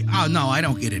say, "Oh no, I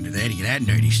don't get into any of that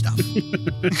nerdy stuff."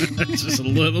 It's just a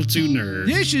little too nerd.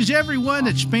 This is everyone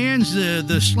that spans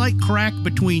the slight crack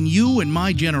between you and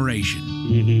my generation,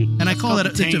 and I call called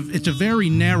it the it's a very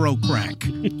narrow crack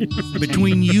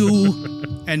between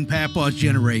you and Papa's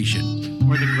generation.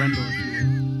 Or the Grundle, if you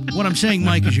will. What I'm saying,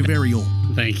 Mike, is you're very old.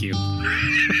 Thank you.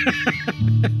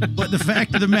 But the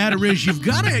fact of the matter is, you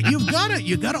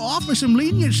gotta offer some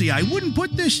leniency. I wouldn't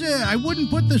put this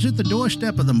at the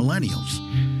doorstep of the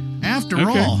millennials. After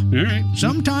Okay. all, All right.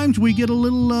 sometimes we get a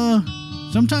little.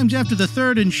 Sometimes after the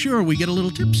third Ensure, we get a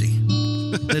little tipsy.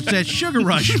 That's that sugar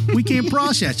rush. We can't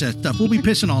process that stuff. We'll be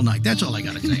pissing all night. That's all I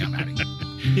gotta say. I'm out of here.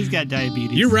 He's got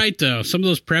diabetes. You're right, though. Some of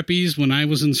those preppies, when I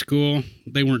was in school,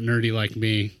 they weren't nerdy like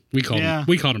me. We called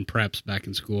them preps back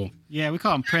in school. Yeah, we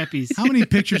call them preppies. How many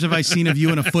pictures have I seen of you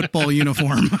in a football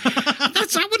uniform?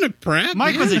 That's I wasn't a prep.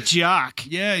 Mike man. was a jock.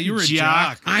 Yeah, you were a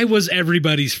Jock. jock. I was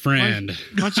everybody's friend. Why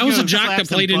don't you I was go a jock slap that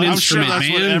some played an butt? I'm sure instrument, that's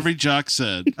what man. every jock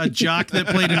said. A jock that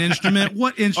played an instrument.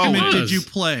 What instrument was. did you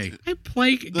play? I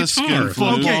play guitar. skin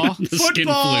flute. Okay, The skin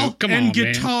football flute. Come and on,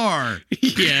 guitar. man.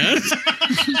 Yes.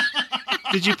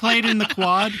 Did you play it in the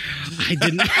quad? I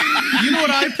didn't. You know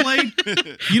what I played?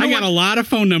 You know I got what? a lot of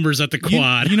phone numbers at the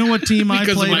quad. You know what team I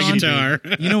because of played my on? guitar.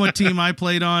 You know what team I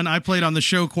played on? I played on the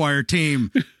show choir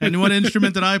team. And what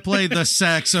instrument did I play? The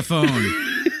saxophone.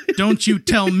 Don't you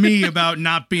tell me about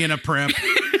not being a prep.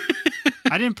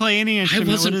 I didn't play any I instrument.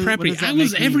 wasn't What does preppy. that I was make me?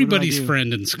 What do I everybody's do?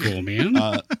 friend in school, man.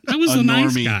 I A was the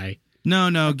nice normie. guy.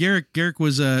 No. Garrick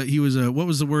was what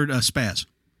was the word? Spaz.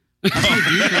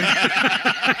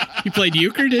 You played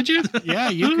euchre, did you? Yeah,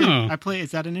 you could. Oh. I play.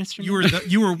 Is that an instrument?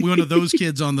 You were one of those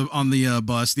kids on the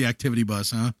bus, the activity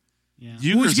bus, huh? Yeah. Who's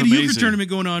Euchre's got a euchre amazing. tournament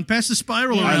going on? Pass the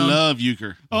spiral I around. love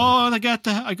euchre. Oh, I got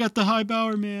the high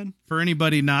bower, man. For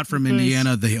anybody not from Thanks.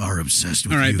 Indiana, they are obsessed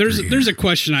with All right, euchre. there's a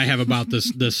question I have about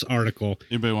this article.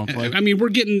 Anybody want to play? I mean, we're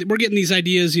getting these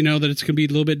ideas, that it's going to be a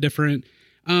little bit different.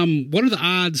 What are the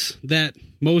odds that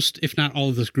most, if not all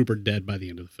of this group are dead by the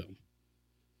end of the film?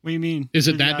 What do you mean? Is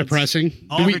it What are the that odds? depressing?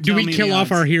 Never Do tell we me kill the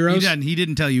off odds. our heroes? He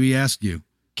didn't tell you. He asked you.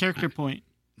 Character point.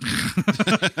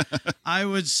 I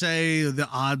would say the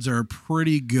odds are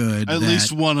pretty good. At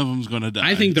least one of them's going to die.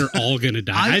 I think they're all going to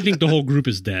die. I think the whole group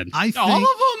is dead. I think All of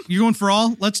them? You're going for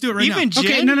all? Let's do it right Even now.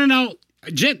 Jen? Okay, no.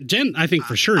 Jen, I think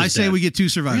for sure is I say dead. we get 2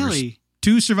 survivors. Really?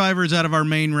 2 survivors out of our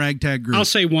main ragtag group. I'll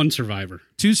say one survivor.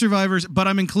 2 survivors, but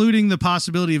I'm including the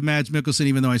possibility of Mads Mikkelsen,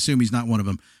 even though I assume he's not one of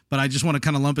them. But I just want to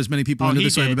kind of lump as many people Oh, into he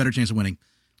this so I have a did. better chance of winning.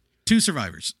 2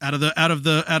 survivors out of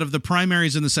the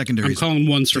primaries and the I'm secondaries. calling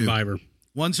one survivor.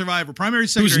 One survivor. Primary,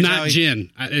 Who's secondary. not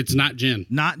Jin? It's not Jin.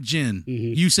 Not Jin.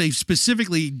 Mhm. You say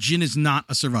specifically Jin is not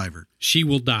a survivor. She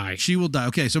will die. She will die.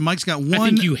 Okay, so Mike's got one. I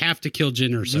think you have to kill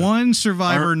Jin Urso. One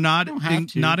survivor, not don't have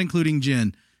to. not including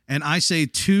Jin. And I say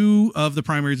two of the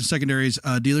primaries and secondaries.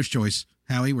 Dealer's choice.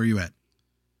 Howie, where you at?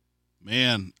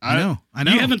 Man, I know.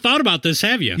 You haven't thought about this,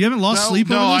 have you? You haven't lost sleep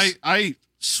no, over this? I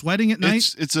Sweating at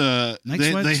night? it's a Night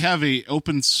they sweats? have a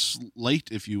open slate,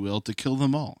 if you will, to kill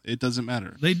them all. It doesn't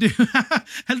matter. They do.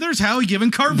 And there's Howie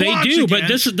giving carte They blanche do, but again.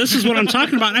 this is what I'm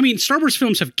talking about. I mean, Star Wars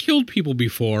films have killed people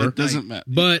before, It doesn't matter.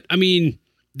 but I mean,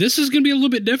 this is going to be a little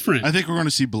bit different. I think we're going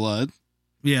to see blood.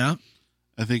 Yeah,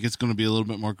 I think it's going to be a little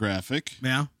bit more graphic,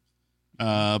 yeah.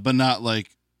 but not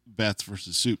like Bats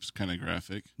versus Soups kind of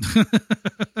graphic. It's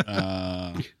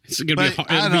going to be, but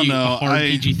a, I it'll don't be know. a hard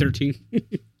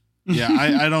PG-13. Yeah,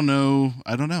 I don't know.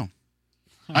 I don't know.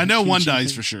 I know one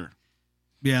dies for sure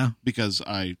Yeah. because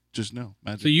I just know.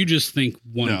 So you just think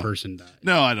one No. person died.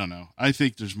 No, I don't know. I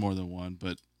think there's more than one,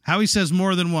 but Howie says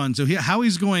more than one. So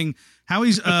Howie's going for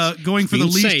the Being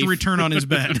least safe. return on his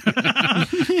bet.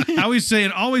 Howie's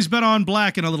saying always bet on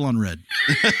black and a little on red.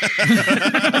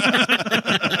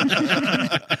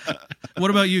 What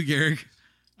about you, Garrick?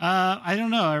 I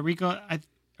don't know. Are we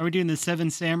doing the Seven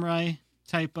Samurai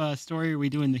type story? Or are we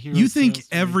doing the hero? You think tale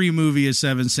story? every movie is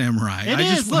Seven Samurai? It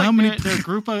is. Look, how many? they're a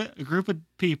group of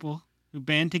people who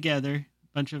band together, a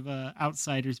bunch of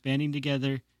outsiders banding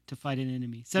together to fight an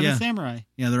enemy. Seven Yeah. Samurai.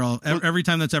 Yeah, they're all every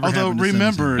time that's ever although happened. is Seven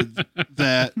remember Samurai.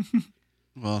 that.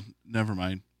 Well, never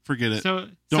mind. Forget it. So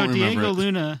Don't remember Diego it.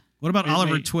 Luna. What about wait,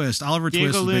 Oliver wait. Twist? Oliver Twist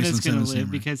Diego is Luna's based on gonna Seven live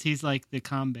Samurai. because he's like the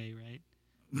Kanbei, right?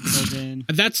 So then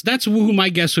That's who my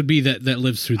guess would be that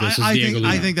lives through this is Diego Luna.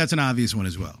 I think that's an obvious one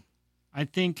as well. I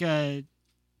think.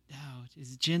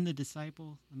 Is Jin the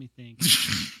disciple? Let me think.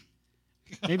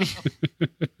 Maybe.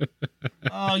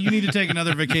 Oh, you need to take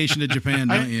another vacation to Japan,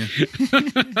 don't you?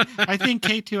 I think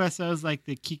K2SO is like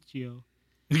the Kikyo.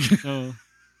 So,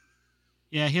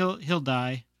 yeah, he'll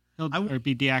die. Or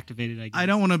be deactivated. I guess. I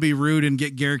don't want to be rude and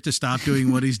get Garrick to stop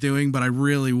doing what he's doing, but I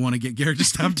really want to get Garrick to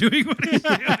stop doing what he's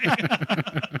doing.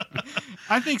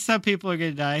 I think some people are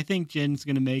gonna die. I think Jin's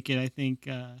gonna make it. I think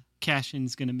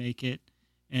Cashin's gonna make it,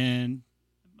 and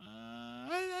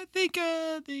I think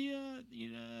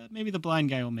maybe the blind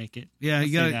guy will make it. Yeah, I'll you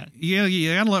say gotta, that.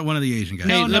 you gotta let one of the Asian guys.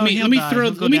 Hey, No, let me he'll die. throw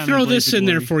He'll go let me down in throw blaze this of in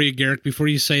there glory. for you, Garrick, before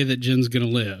you say that Jin's going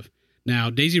to live. Now,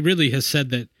 Daisy Ridley has said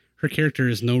that her character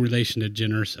is no relation to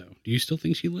Jin Urso. Do you still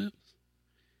think she lives?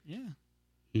 Yeah.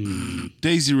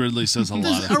 Daisy Ridley says a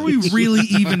lot. Of Are we things. really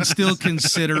even still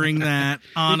considering that?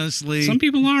 Honestly, Some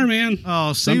people are, man.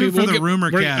 Oh, Some save it people for the rumor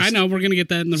we're- cast. I know we're going to get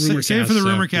that in the rumor Save it cast. for the so,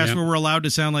 rumor cast yeah. where we're allowed to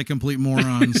sound like complete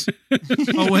morons.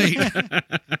 Oh wait,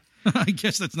 I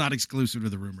guess that's not exclusive to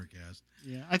the rumor cast.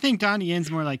 Yeah. I think Donnie Yen's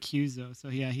more like Kyuzo. So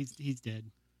yeah, he's dead.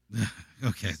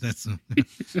 Okay, that's. I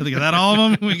think that all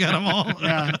of them. We got them all.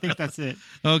 Yeah, I think that's it.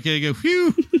 Okay, go.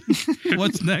 Phew.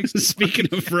 What's next? Speaking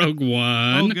of Rogue One,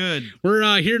 Oh, good.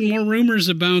 we're hearing more rumors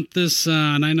about this,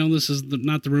 and I know this is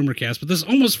not the rumor cast, but this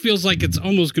almost feels like it's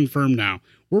almost confirmed now.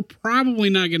 We're probably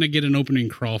not going to get an opening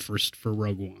crawl for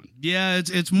Rogue One. Yeah,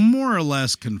 it's more or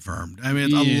less confirmed. I mean,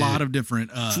 it's a Yeah. lot of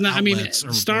different. It's not, I mean, outlets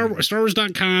are Star reporting.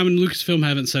 Wars.com and Lucasfilm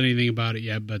haven't said anything about it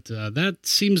yet, but that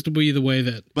seems to be the way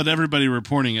that. But everybody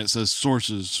reporting it says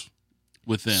sources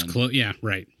within. Yeah,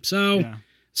 right. So, Yeah.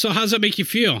 so how does that make you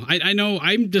feel? I know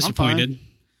I'm disappointed.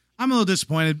 I'm a little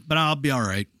disappointed, but I'll be all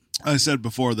right. I said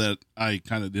before that I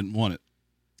kind of didn't want it,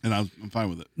 and I'm fine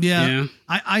with it. Yeah.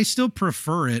 I still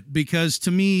prefer it because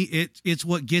to me it's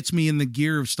what gets me in the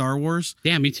gear of Star Wars.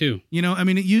 Yeah, me too. You know, I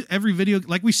mean, every video,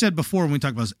 like we said before when we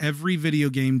talked about this, every video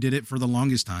game did it for the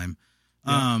longest time.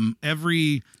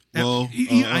 Whoa.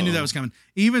 I knew that was coming.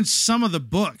 Even some of the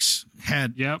books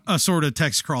had Yep. a sort of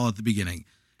text crawl at the beginning.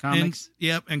 Comics.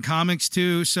 And comics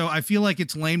too. So I feel like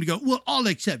it's lame to go, well, I'll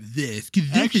accept this. 'Cause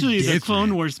this is Actually, the different."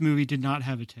 Clone Wars movie did not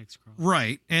have a text crawl.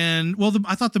 Right. And well,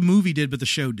 I thought the movie did, but the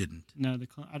show didn't. No,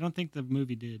 I don't think the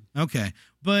movie did. Okay.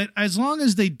 But as long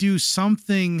as they do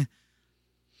something,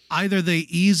 either they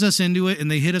ease us into it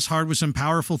and they hit us hard with some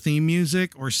powerful theme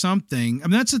music or something. I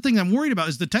mean, that's the thing I'm worried about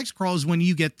is the text crawl is when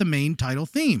you get the main title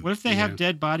theme. What if they Yeah. have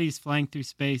dead bodies flying through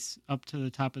space up to the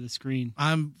top of the screen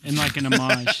I'm in like an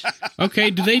homage?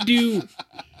 Okay, do they do?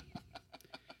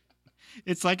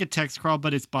 It's like a text crawl,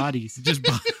 but it's bodies. just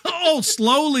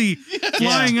slowly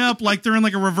flying up like they're in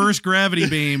like a reverse gravity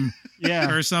beam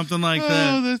Yeah. or something like Oh,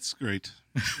 that. that's great.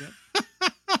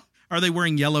 Are they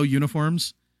wearing yellow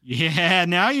uniforms? Yeah,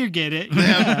 now you get it. They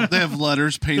Yeah. have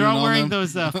letters painted They're all on wearing them.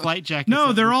 those flight jackets. No,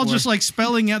 that they're all before. just like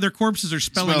spelling out. Their corpses are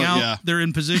spelling Spell- out. yeah. They're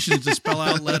in positions to spell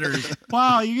out letters.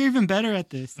 Wow, you're even better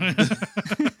at this.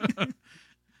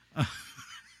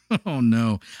 Oh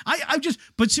no.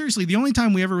 But seriously, the only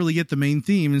time we ever really get the main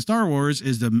theme in Star Wars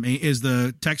is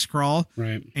the text crawl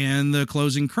Right. and the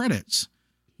closing credits.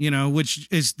 Which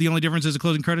is the only difference is the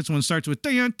closing credits one starts with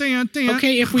dan.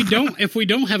 Okay, if we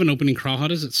don't have an opening crawl, how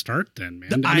does it start then,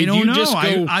 man? I mean, don't you know. just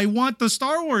go- I want the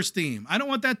Star Wars theme. I don't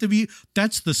want that to be.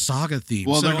 That's the saga theme.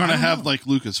 Well, So they're going I to don't have know. like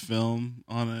Lucasfilm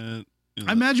on it.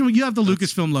 I imagine you have the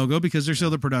Lucasfilm logo because they're still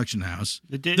the production house.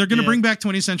 They're going to bring back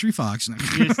 20th Century Fox now.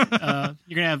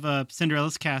 You're gonna have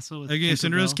Cinderella's Castle. With Okay,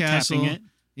 Cinderella's Tinkerbell Castle. tapping it.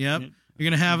 Yep. It- You're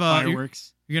going to have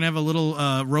fireworks. You're going to have a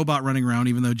little robot running around,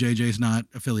 even though JJ's not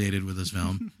affiliated with this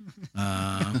film.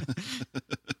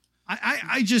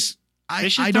 They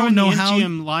should I throw don't in know the how.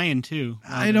 MGM Lion too.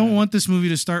 I don't want this movie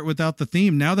to start without the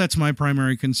theme. Now that's my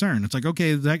primary concern. It's like,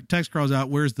 okay, that text crawls out.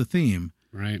 Where's the theme?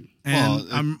 Right. And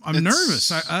Well, I'm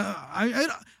nervous.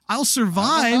 I'll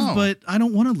survive, know. but I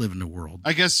don't want to live in a world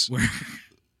I guess where.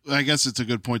 I guess it's a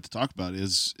good point to talk about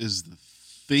is the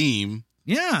theme.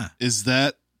 Yeah. Is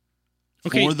that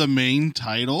Okay. for the main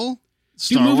title? Do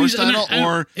Star Wars movies- and title? I-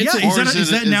 Or Yeah, or is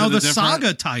that it now a the different-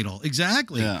 saga title?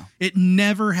 Exactly. Yeah. It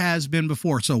never has been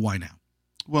before, so why now?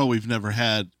 Well, we've never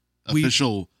had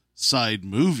official side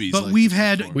movies. But like we've this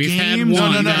had before. We've had games.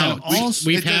 one. We've No. had all-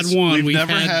 We've It had does- one. We've We've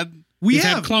never had- had. We've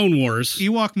have had Clone Wars.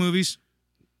 Ewok movies.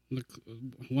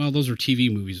 Well, those are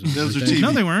TV movies. Those weren't are they? TV.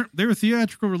 No, they weren't. They were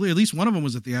theatrical release. At least one of them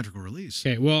was a theatrical release.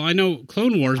 Okay, well, I know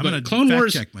Clone Wars, I'm but going to Clone fact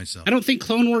Wars. check myself. I don't think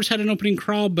Clone Wars had an opening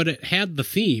crawl, but it had the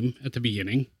theme at the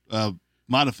beginning.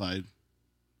 Modified.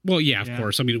 Well, yeah, of Yeah.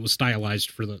 course. I mean, it was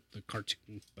stylized for the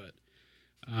cartoon, but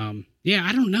yeah,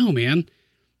 I don't know, man.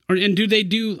 And do they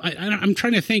do? I'm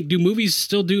trying to think. Do movies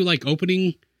still do like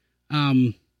opening?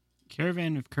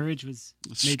 Caravan of Courage was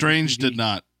made for Strange TV. did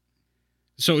not.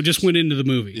 So it just went into the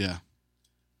movie. Yeah.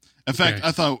 In fact, Okay.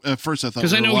 I thought at first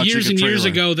Because we I were know watching years a and years trailer.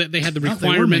 ago that they had the I thought they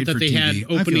were requirement made that for they TV. had I feel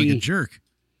like a opening. jerk.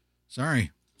 Sorry,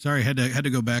 had to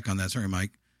go back on that. Sorry,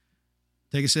 Mike.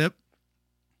 Take a sip.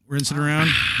 Rinse it around.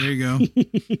 There you go.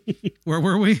 Where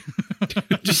were we?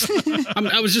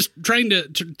 I was just trying to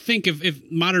think if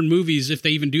modern movies, if they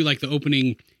even do like the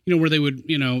opening, where they would,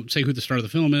 say who the star of the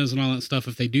film is and all that stuff,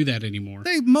 if they do that anymore.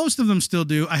 Most of them still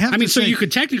do. I I mean, to so say, you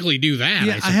could technically do that.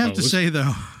 Yeah, I have to suppose. say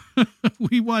though,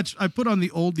 I put on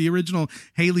the original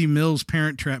Haley Mills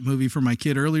Parent Trap movie for my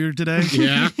kid earlier today.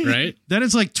 Yeah, right. That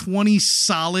is like 20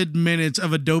 solid minutes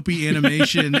of a dopey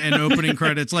animation and opening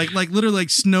credits, like literally like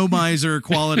Snow Miser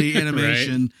quality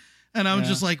animation. And I was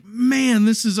just like, man,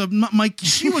 this is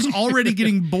she was already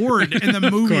getting bored and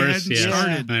the movie course, hadn't yeah.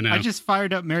 started. I know. I just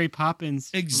fired up Mary Poppins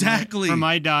Exactly. for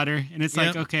my daughter, and it's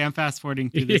like, Yep. okay, I'm fast forwarding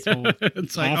through this whole.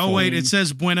 It's Like, awful. oh wait, it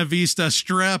says Buena Vista.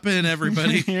 Strap in,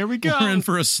 everybody. Here we go. We're in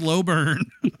for a slow burn.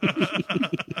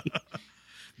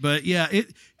 But yeah,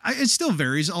 it still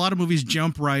varies. A lot of movies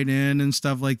jump right in and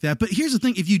stuff like that. But here's the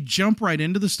thing: if you jump right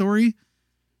into the story,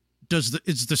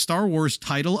 it's the Star Wars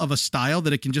title of a style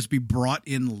that it can just be brought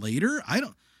in later?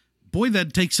 Boy,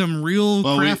 that takes some real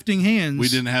crafting hands. We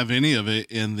didn't have any of it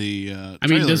in the. I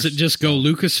mean, does it trailers, just go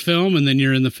Lucasfilm and then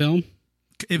you're in the film?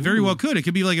 It very well could. It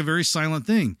could be like a very silent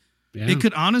thing. Yeah. It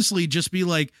could honestly just be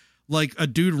like a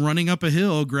dude running up a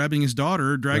hill, grabbing his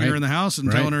daughter, dragging her Right. in the house, and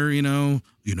Right. telling her,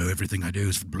 everything I do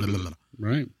is blah, blah, blah.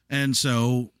 Right. And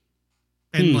so,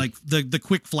 like the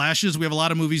quick flashes. We have a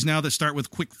lot of movies now that start with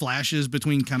quick flashes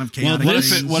between kind of chaotic What if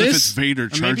things. what if it's Vader Or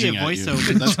maybe charging a at you?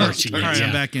 voiceover. That's how it Charging, starts. All right,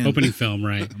 I'm back in. Opening film,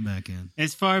 right. I'm back in.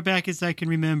 As far back as I can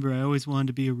remember, I always wanted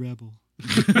to be a rebel.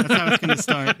 That's how it's going to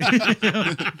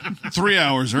start. 3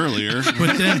 hours earlier.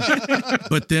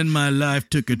 But then my life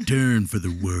took a turn for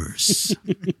the worse.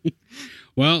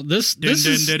 Well, this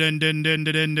is...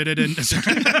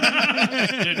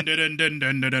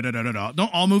 Don't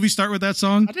all movies start with that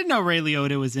song? I didn't know Ray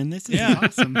Liotta was in this. This is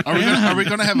awesome. Are we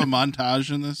gonna have a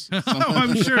montage in this? Oh,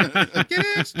 I'm sure. Get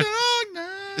it strong now.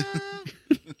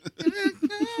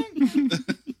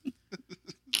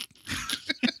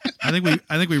 I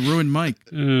think we ruined Mike.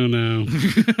 Oh, no.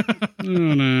 Oh,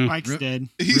 no. Mike's dead.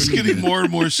 He's getting more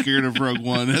and more scared of Rogue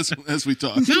One as we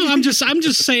talk. No, I'm just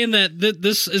saying that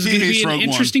this is He going to hates be an Rogue One.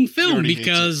 interesting He film already hates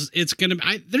because it's going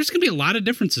to there's going to be a lot of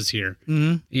differences here,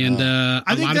 Mm-hmm. and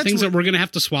I a think lot of that's things what- that we're going to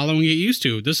have to swallow and get used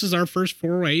to. This is our first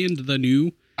foray into the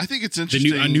new I think it's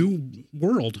interesting. a new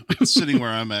world. sitting where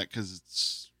I'm at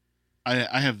because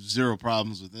I have zero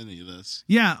problems with any of this.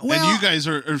 Yeah, well, and you guys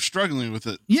are struggling with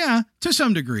it. yeah, to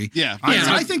some degree. Yeah,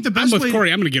 I think the I'm best with way.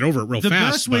 Corey. I'm going to get over it real The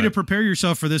fast. best way but- to prepare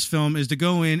yourself for this film is to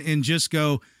go in and just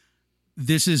go,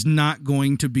 this is not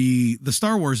going to be the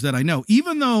Star Wars that I know.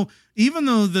 Even though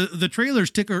the trailers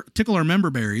tickle our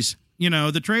member berries,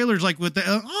 the trailers like with the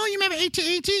you remember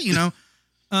AT-AT,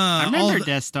 I remember all the-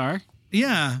 Death Star.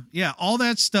 Yeah, all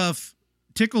that stuff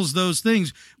tickles those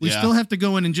things. We Yeah. still have to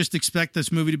go in and just expect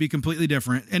this movie to be completely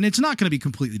different, and it's not going to be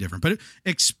completely different, but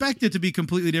expect it to be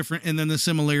completely different, and then the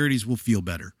similarities will feel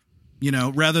better,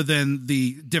 rather than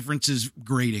the differences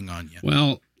grating on you.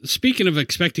 Well, speaking of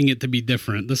expecting it to be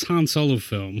different, this Han Solo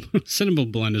film,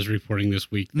 Cinnamon Blend is reporting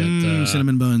this week that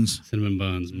Cinnamon buns. cinnamon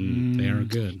buns, they are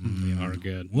good. They are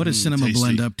good. What is Cinema tasty.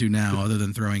 Blend up to now, other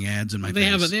than throwing ads in my They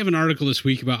face? have an article this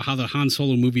week about how the Han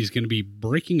Solo movie is going to be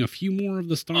breaking a few more of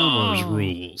the Star Wars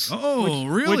rules. Oh,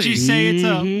 really? Would you say it's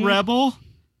a rebel?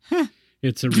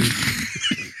 It's a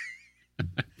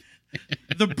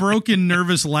The broken,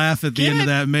 nervous laugh at the end of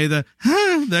that made that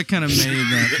kind of made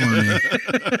that for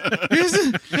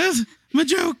me. Here's my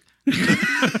joke.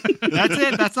 That's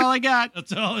it. That's all I got.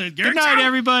 That's all. Good night,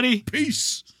 everybody.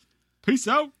 Peace. Peace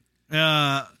out.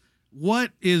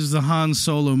 What is the Han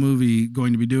Solo movie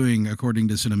going to be doing, according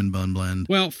to Cinnamon Bun Blend?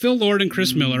 Well, Phil Lord and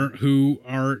Chris Miller, who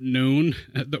are known,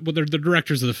 they're the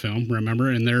directors of the film, remember,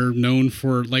 and they're known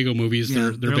for Lego movies.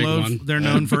 Yeah, they're big one. They're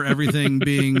known for everything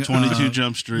being 22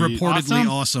 Jump Street. reportedly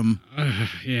awesome.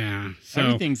 Yeah. So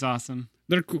Everything's awesome.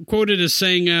 they're quoted as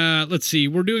saying, let's see,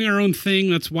 we're doing our own thing.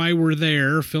 That's why we're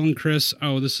there. Phil and Chris. I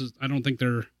don't think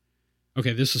they're.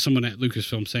 Okay, this is someone at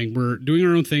Lucasfilm saying, we're doing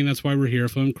our own thing. That's why we're here.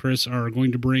 Phil and Chris are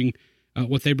going to bring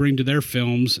what they bring to their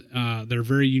films, their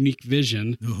very unique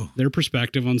vision, their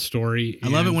perspective on story. I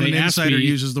love it when an insider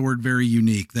uses the word very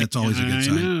unique. That's always a good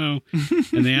sign. I know.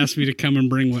 And they asked me to come and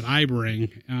bring what I bring.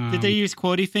 Did they use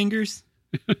quotey fingers?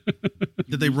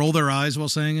 Did they roll their eyes while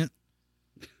saying it?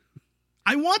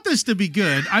 I want this to be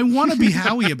good. I want to be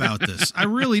Howie about this. I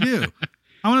really do.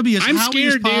 I want to be as I'm Howie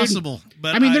scared, as possible.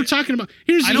 But I mean, they're talking about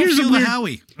I don't feel the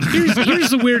Howie. here's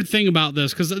the weird thing about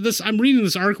this, because I'm reading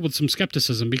this article with some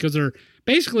skepticism, because they're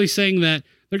basically saying that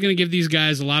they're going to give these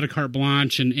guys a lot of carte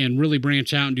blanche and really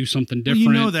branch out and do something Well,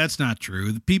 different. that's not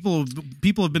true. People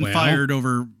have been fired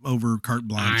over carte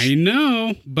blanche. I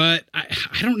know, but I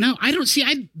don't know. I don't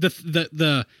see.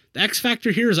 The X factor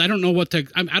here is I don't know what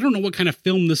kind of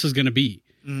film this is going to be.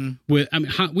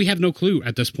 We have no clue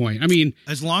at this point. I mean,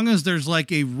 as long as there's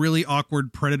like a really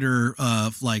awkward Predator,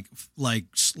 like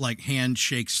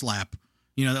handshake slap,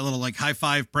 that little like high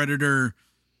five Predator,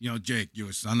 Jake,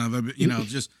 you son of a,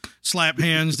 just slap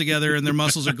hands together and their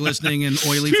muscles are glistening and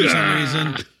oily for some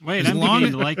reason. Wait, As I'm long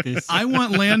beginning to like this. I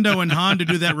want Lando and Han to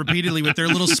do that repeatedly with their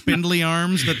little spindly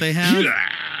arms that they have.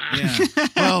 Yeah.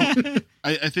 Well,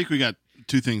 I think we got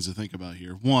two things to think about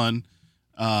here. One,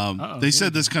 they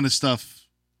said this kind of stuff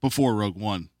before Rogue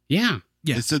One. yeah.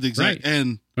 Yeah. They said the exact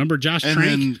and Remember Josh and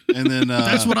Trank? then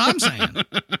That's what I'm saying.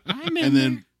 and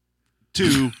then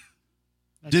two,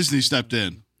 Disney stepped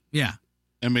in Yeah.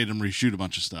 and made them reshoot a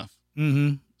bunch of stuff.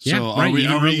 Mm-hmm. Yeah, So right,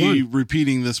 even are we Rogue One.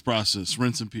 repeating this process,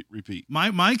 rinse and repeat?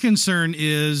 My concern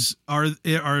is are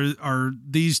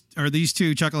these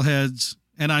two chuckleheads,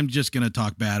 and I'm just going to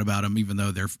talk bad about them, even though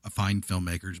they're fine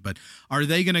filmmakers. But are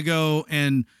they going to go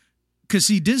and? Because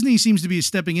Disney seems to be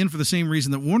stepping in for the same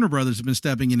reason that Warner Brothers have been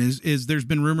stepping in. Is there's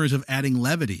been rumors of adding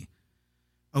levity.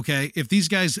 Okay, if these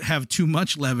guys have too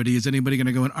much levity, is anybody going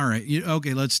to go in? All right,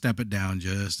 okay, let's step it down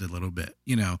just a little bit.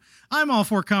 I'm all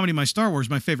for comedy. My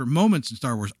favorite moments in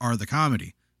Star Wars are the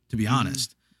comedy, to be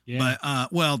honest. Yeah.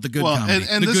 But the good comedy,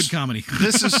 and good comedy.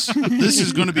 This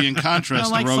is going to be in contrast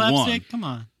to like Rogue slapstick? One. Come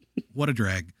on. What a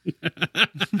drag.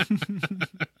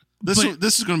 This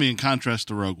is going to be in contrast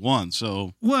to Rogue One.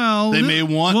 So They may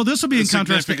want. Well, this will be in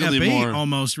contrast to significantly Ep8 more.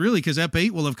 almost, really, because Ep8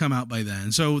 will have come out by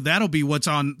then. So that'll be what's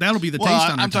on. That'll be the Well, taste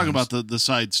on. I'm our talking tongues. about the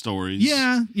side stories.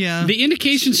 Yeah. The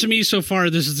indications to me so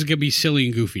far, this is going to be silly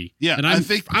and goofy. Yeah, and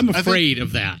I'm afraid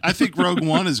of that. I think Rogue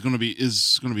One is going to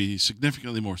be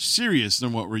significantly more serious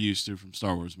than what we're used to from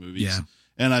Star Wars movies. Yeah.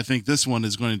 And I think this one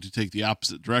is going to take the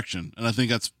opposite direction. And I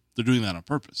think they're doing that on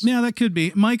purpose. Yeah, that could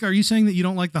be. Mike, are you saying that you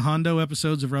don't like the Hondo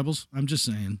episodes of Rebels? I'm just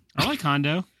saying. I like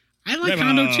Hondo. I like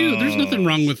Hondo too. There's nothing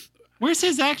wrong with Where's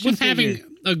his action figure?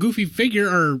 having a goofy figure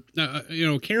or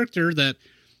character that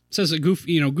says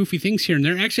goofy things here and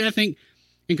there. Actually, I think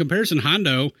in comparison,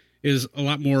 Hondo is a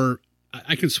lot more.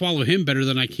 I can swallow him better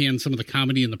than I can some of the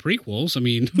comedy in the prequels. I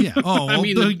mean, Yeah. Oh, I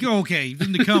mean, okay.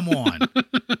 Come on.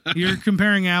 You're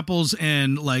comparing apples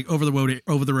and like over the road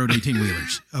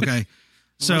 18-wheelers. Okay.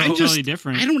 So They're totally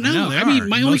different. I don't know. No, they I mean, are,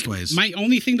 my in only most ways. my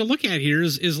only thing to look at here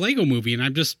is Lego Movie, and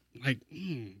I'm just like,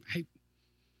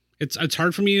 it's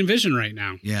hard for me to envision right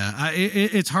now. yeah,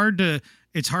 it's hard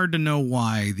to know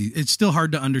why it's still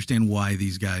hard to understand why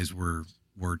these guys were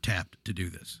tapped to do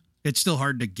this. It's still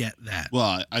hard to get that.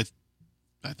 Well, I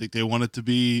think they want it to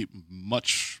be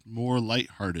much more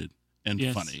lighthearted and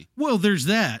Yes. funny. Well, there's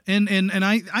that, and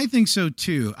I think so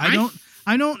too. I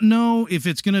I don't know if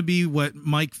it's going to be what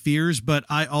Mike fears, but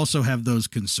I also have those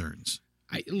concerns.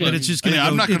 But it's just going to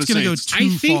I'm not going to say go it's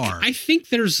too far. I think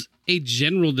there's a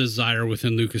general desire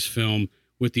within Lucasfilm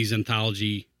with these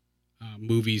anthology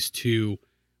movies to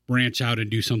branch out and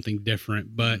do something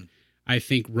different. But I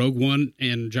think Rogue One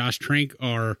and Josh Trank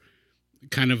are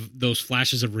kind of those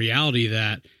flashes of reality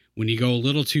that when you go a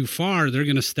little too far, they're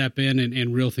going to step in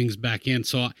and reel things back in.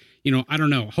 So, I don't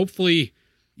know. Hopefully.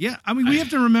 Yeah. I mean, we have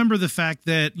to remember the fact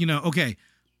that, okay,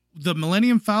 the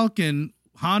Millennium Falcon,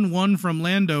 Han won from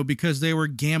Lando because they were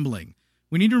gambling.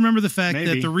 We need to remember the fact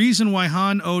that the reason why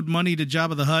Han owed money to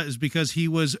Jabba the Hutt is because he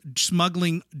was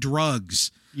smuggling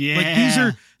drugs. Yeah.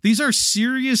 Like these are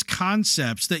serious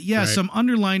concepts that, some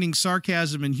underlining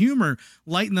sarcasm and humor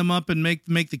lighten them up and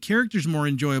make the characters more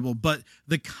enjoyable. But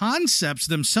the concepts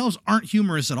themselves aren't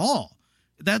humorous at all.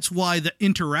 That's why the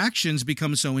interactions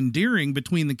become so endearing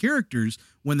between the characters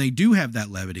when they do have that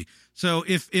levity. So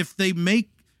if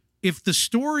the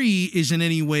story is in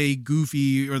any way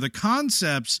goofy or the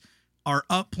concepts are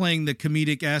upplaying the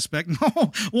comedic aspect,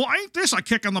 no, well, ain't this a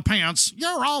kick in the pants?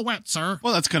 You're all wet, sir.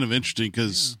 Well, that's kind of interesting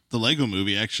because the Lego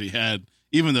movie actually had,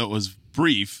 even though it was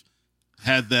brief,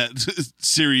 had that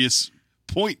serious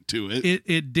point to it.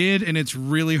 It did, and it's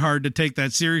really hard to take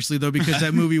that seriously, though, because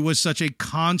that movie was such a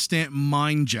constant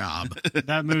mind job.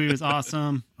 That movie was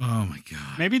awesome. Oh, my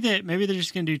God. Maybe they're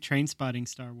just going to do Train Spotting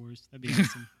Star Wars. That'd be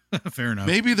awesome. Fair enough.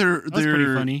 Maybe they're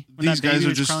pretty funny. When these that baby guys are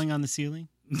was just crawling on the ceiling.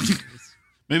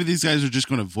 Maybe these guys are just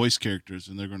going to voice characters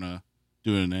and they're going to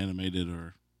do an animated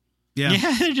or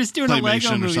Yeah, they're just doing a Lego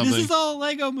Claymation or movie. something. This is all a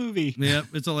Lego movie. Yep,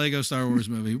 it's a Lego Star Wars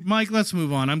movie. Mike, let's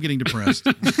move on. I'm getting depressed.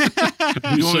 You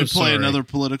want me to play sorry. another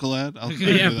political ad? I'll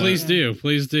Yeah, do that.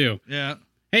 please do. Yeah.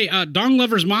 Hey, Dong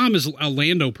Glover's mom is a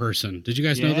Lando person. Did you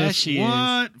guys know Yeah, this? she is.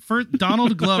 What? For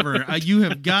Donald Glover, you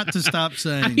have got to stop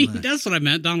saying I mean, that. that's what I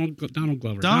meant. Donald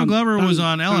Glover. Donald Glover was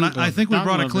on Ellen. Donald I think we Donald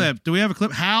brought a Glover. clip. Do we have a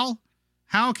clip? How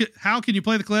can you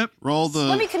play the clip? Roll the.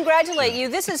 Let me congratulate you.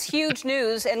 This is huge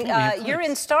news, and you're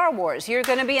in Star Wars. You're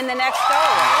going to be in the next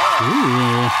Star Wars.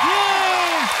 Ooh.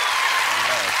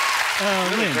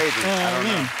 Really crazy. I don't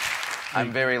know. Lynn.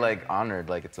 I'm very honored.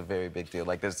 It's a very big deal.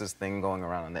 There's this thing going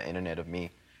around on the internet of me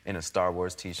in a Star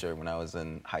Wars T-shirt when I was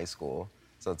in high school.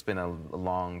 So it's been a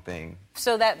long thing.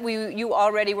 So that you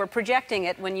already were projecting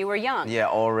it when you were young. Yeah,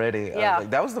 already. Yeah.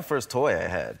 That was the first toy I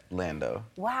had, Lando.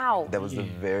 Wow. That was the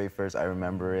very first. I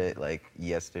remember it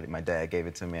yesterday. My dad gave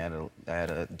it to me. I had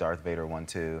a Darth Vader one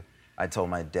too. I told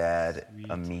my dad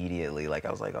immediately. I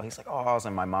was like, oh, he's like, oh,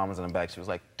 awesome. My mom was in the back. She was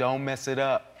like, don't mess it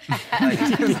up.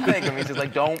 She's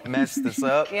like, don't mess this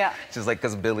up. Yeah. She's like,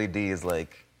 because Billy D is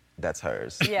that's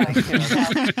hers. Yeah.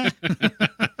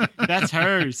 That's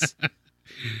hers.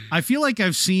 I feel like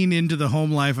I've seen into the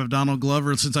home life of Donald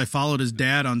Glover since I followed his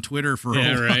dad on Twitter for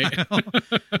a while.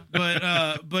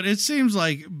 But it seems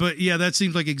like, that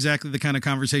seems like exactly the kind of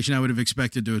conversation I would have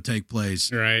expected to take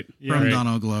place. Right. From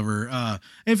Donald Glover.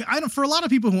 For a lot of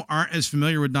people who aren't as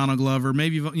familiar with Donald Glover,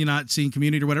 maybe you've not seen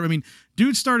Community or whatever. I mean,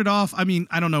 dude started off,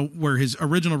 I don't know where his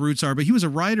original roots are, but he was a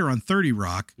writer on 30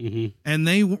 Rock, and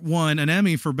they won an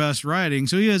Emmy for Best Writing.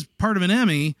 So he is part of an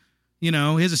Emmy. He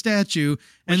has a statue.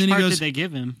 And Which then he part goes, did they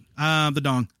give him? the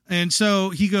dong. And so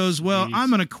he goes, well, I'm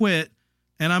going to quit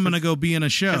and I'm going to go be in a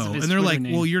show. And they're like,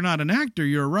 well, you're not an actor,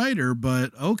 you're a writer,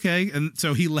 but okay. And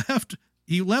so he left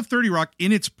 30 Rock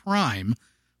in its prime,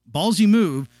 ballsy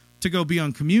move, to go be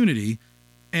on Community.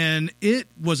 And it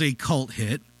was a cult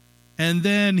hit. And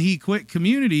then he quit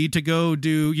Community to go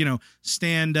do,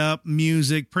 stand up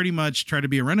music, pretty much try to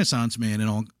be a Renaissance man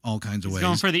in all kinds of ways.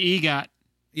 Going for the EGOT.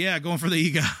 Yeah, going for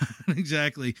the EGOT.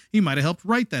 Exactly. He might have helped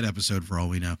write that episode for all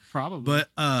we know. Probably.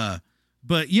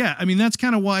 But yeah, that's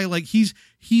kind of why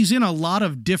he's in a lot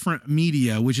of different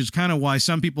media, which is kind of why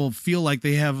some people feel like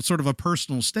they have sort of a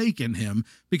personal stake in him,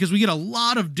 because we get a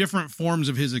lot of different forms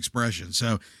of his expression.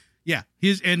 So yeah,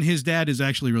 his dad is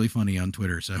actually really funny on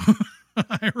Twitter. So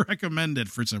I recommend it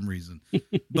for some reason.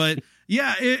 But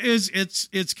yeah,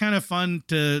 it's kind of fun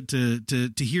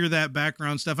to hear that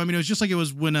background stuff. It was just like it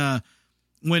was when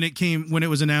it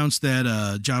was announced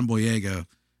that John Boyega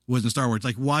was in Star Wars,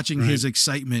 watching his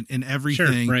excitement and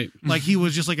everything. Sure, right. Like he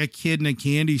was just like a kid in a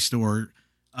candy store.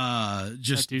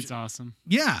 That dude's awesome.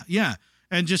 Yeah.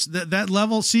 And just that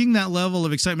level, seeing that level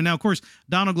of excitement. Now, of course,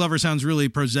 Donald Glover sounds really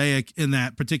prosaic in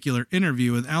that particular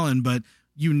interview with Ellen, but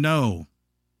he's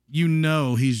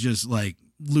just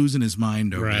losing his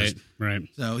mind over this. Right.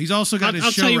 So he's also got his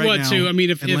I'll show tell you right what, now, too. I mean,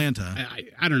 if Atlanta.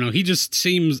 I don't know. He just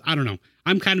seems, I don't know.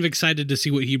 I'm kind of excited to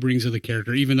see what he brings to the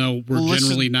character, even though we're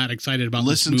generally not excited about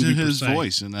this movie. Listen to his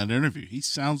voice in that interview. He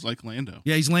sounds like Lando.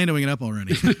 Yeah, he's Landoing it up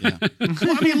already. Well,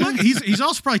 I mean, look, he's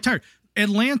also probably tired.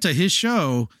 Atlanta, his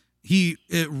show, he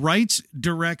writes,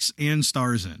 directs, and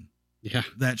stars in. Yeah,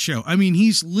 that show. I mean,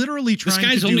 he's literally trying. This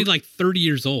guy's only like 30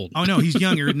 years old. Oh no, he's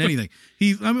younger than anything.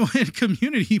 In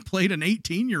Community, he played an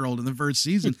 18-year-old in the first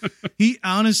season. He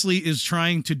honestly is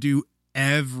trying to do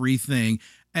everything,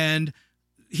 and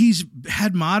he's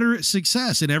had moderate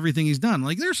success in everything he's done.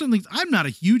 Like, there's something, I'm not a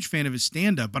huge fan of his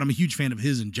stand-up, but I'm a huge fan of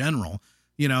his in general.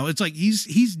 You know, it's like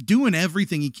he's doing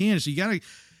everything he can. So you got to.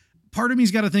 Part of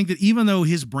me's got to think that even though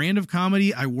his brand of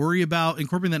comedy, I worry about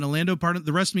incorporating that Orlando part of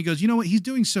the rest of me goes, you know what? He's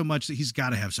doing so much that he's got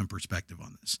to have some perspective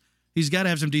on this. He's got to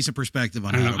have some decent perspective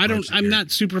on how to approach it. I'm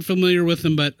not super familiar with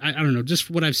him, but I don't know. Just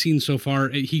what I've seen so far,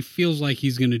 he feels like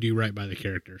he's going to do right by the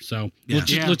character. So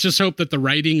let's just hope that the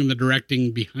writing and the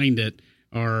directing behind it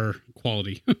are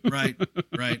quality. Right.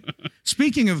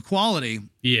 Speaking of quality,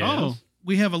 we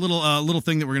have a little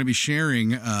thing that we're going to be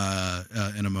sharing in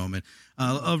a moment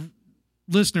of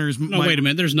listeners. Wait a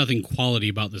minute. There's nothing quality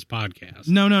about this podcast.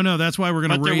 No. That's why we're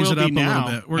going to raise it up a little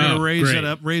bit. We're going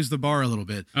to raise the bar a little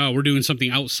bit. Oh, we're doing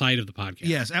something outside of the podcast.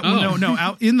 Yes. No,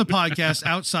 out in the podcast,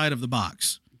 outside of the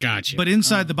box. Gotcha. But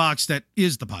inside the box that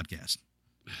is the podcast.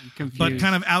 But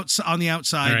kind of on the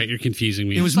outside. All right, you're confusing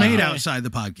me. It was made outside the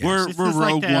podcast. We're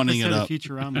Rogue One-ing it up.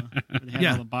 Futurama, where they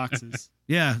have all the boxes.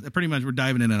 Yeah, pretty much. We're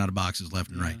diving in and out of boxes left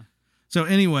and right. So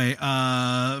anyway,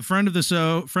 friend of the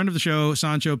show,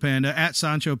 Sancho Panda at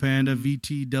Sancho Panda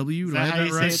VTW. Is that how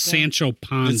you say it? Sancho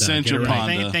Panda. It's Sancho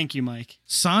Panda. Thank you, Mike.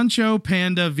 Sancho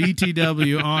Panda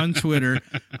VTW on Twitter.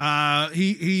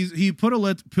 He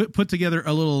put together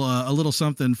a little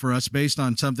something for us based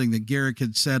on something that Garrick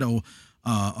had said a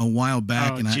while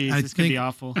back, and I this think could be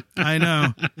awful. I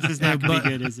know this is not going to be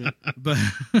good, is it? But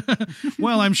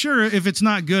well, I'm sure if it's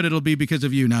not good, it'll be because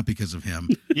of you, not because of him.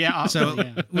 Yeah. So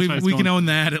we can own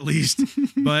that at least.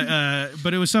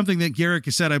 But it was something that Garrick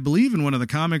has said, I believe, in one of the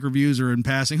comic reviews or in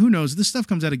passing. Who knows? This stuff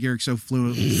comes out of Garrick so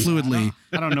fluidly.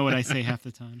 I don't know what I say half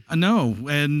the time. No,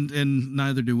 and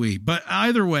neither do we. But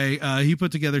either way, he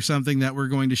put together something that we're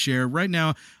going to share right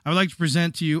now. I would like to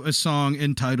present to you a song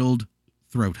entitled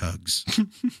Throat Hugs.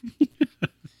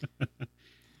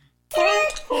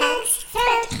 Throat hugs,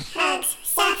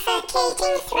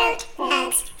 suffocating throat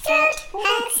hugs,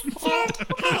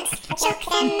 choke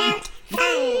them out,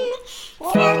 fun.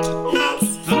 Throat hugs,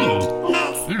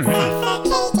 suffocating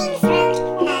throat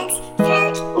hugs,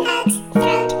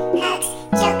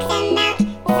 choke them out,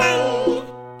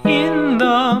 fun. In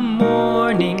the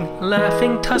morning,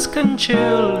 laughing Tuscan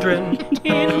children.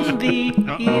 In the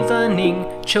evening,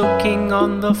 choking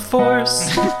on the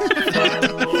force.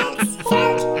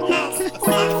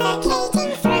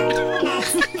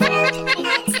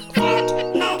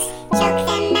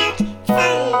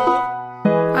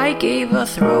 I gave a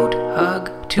throat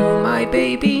hug to my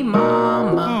baby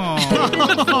mama.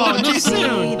 Didn't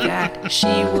see that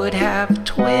she would have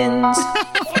twins.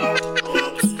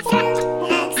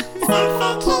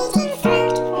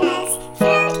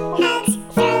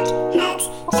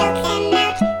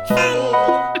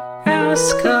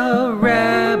 Ask a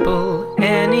rebel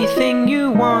anything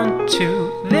you want to.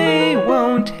 They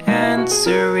won't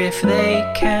answer if they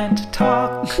can't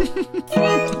talk.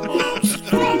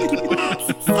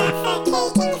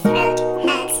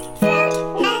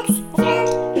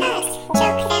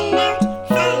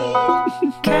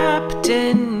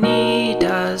 Captain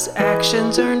Nida's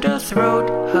actions earned a throat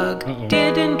hug.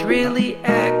 Didn't really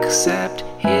accept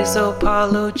his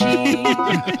apology.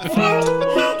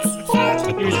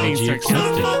 Here's being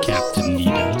sarcastic, Captain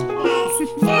Nita.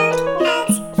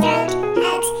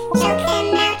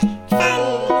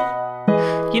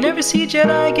 You never see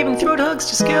Jedi giving throat hugs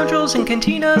to scoundrels in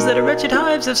cantinas that are wretched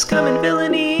hives of scum and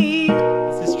villainy.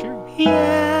 This is true.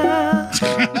 Yeah.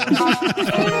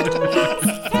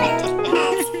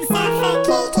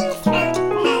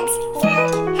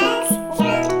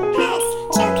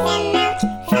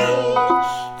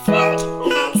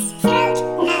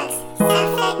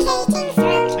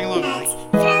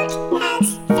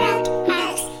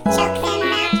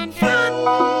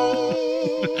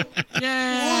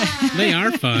 They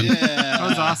are fun. Yeah. That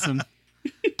was awesome.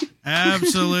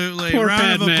 Absolutely. Poor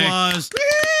Round of Padme. applause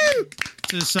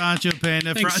to Sancho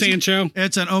Panda. Thanks, Sancho.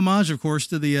 It's an homage, of course,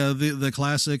 to the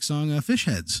classic song Fish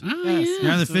Heads. Oh, Yes. yeah.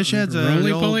 Remember the Fish Heads?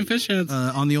 Roly-poly fish heads.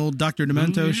 On the old Dr.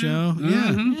 Demento show?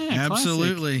 Yeah. Yeah,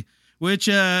 absolutely. Which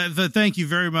thank you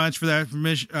very much for that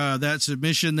that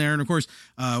submission there, and of course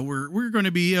we're going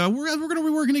to be we're going to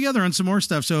be working together on some more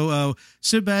stuff. So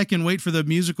sit back and wait for the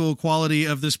musical quality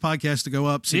of this podcast to go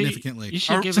up significantly. You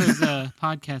should give his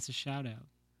podcast a shout out.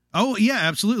 Oh yeah,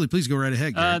 absolutely. Please go right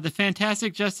ahead. Gary. The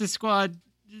Fantastic Justice Squad.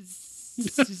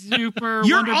 Super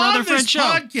You're Wonder on Brother this Friend Show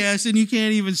podcast and you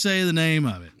can't even say the name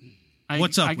of it.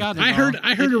 What's up? I heard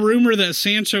a rumor that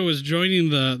Sancho is joining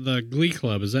the Glee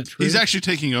Club. Is that true? He's actually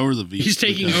taking over the V. He's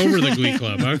taking over the Glee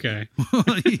Club. Okay.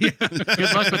 Yeah.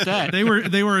 Good luck with that.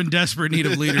 They were in desperate need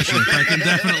of leadership. I can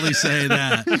definitely say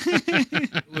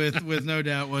that with no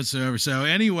doubt whatsoever. So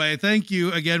anyway, thank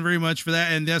you again very much for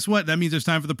that. And guess what? That means it's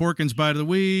time for the Porkins Bite of the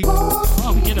Week.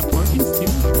 Oh, we get a Porkins too.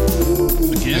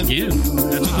 Again.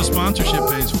 That's what the sponsorship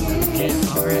pays for. Again.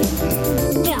 All right.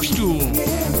 Barstool.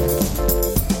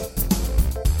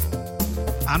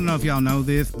 I don't know if y'all know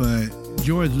this, but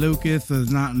George Lucas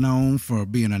is not known for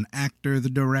being an actor, the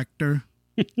director.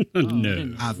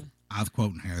 No. I was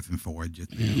quoting Harrison Ford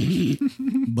just now.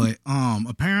 But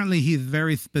apparently he's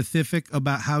very specific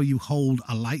about how you hold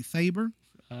a lightsaber.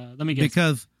 Let me guess.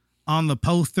 Because on the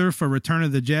poster for Return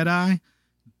of the Jedi,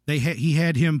 he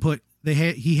had them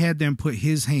put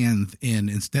his hands in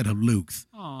instead of Luke's.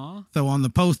 Aww. So on the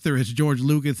poster, it's George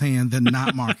Lucas' hands and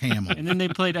not Mark Hamill. And then they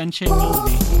played Unchained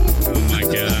Melody. Oh my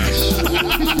gosh.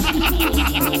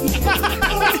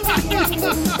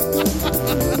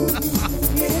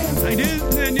 I did.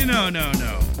 No.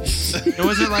 It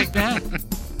wasn't like that.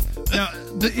 No,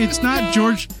 it's not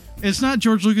George. It's not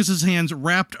George Lucas's hands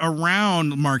wrapped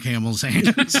around Mark Hamill's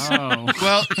hands. Oh.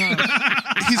 Well,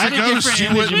 he's a ghost.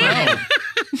 You wouldn't know.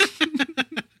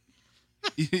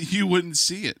 You wouldn't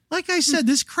see it. Like I said,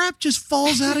 this crap just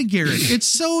falls out of Garrett. It's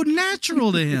so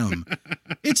natural to him.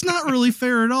 It's not really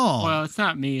fair at all. Well, it's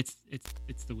not me.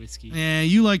 It's the whiskey. Yeah,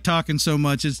 you like talking so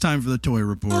much. It's time for the toy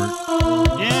report.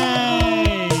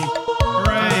 Yay!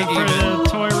 Hooray! For the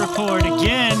toy report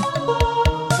again.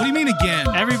 What do you mean again?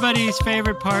 Everybody's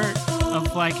favorite part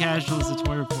of Fly Casual is the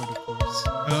toy report, of course.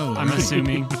 Oh, I'm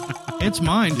assuming. It's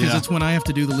mine because it's when I have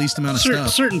to do the least amount of stuff.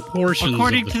 Certain portions.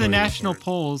 According of to the toy national report.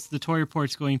 polls, the toy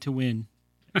report's going to win,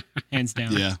 hands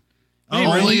down. Yeah.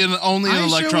 Oh, only in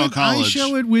Electoral College. I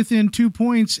show it within 2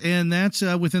 points, and that's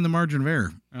within the margin of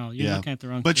error. Oh, you're looking at the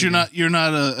wrong. But thing. you're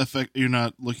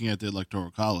not looking at the Electoral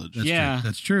College. That's Yeah. true.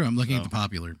 That's true. I'm looking at the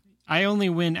popular. I only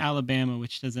win Alabama,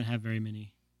 which doesn't have very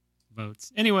many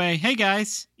votes. Anyway, hey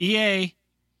guys, EA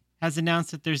has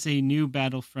announced that there's a new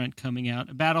Battlefront coming out.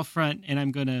 A Battlefront, and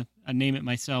I'm going to name it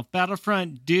myself.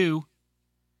 Battlefront Do.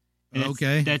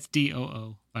 Okay. That's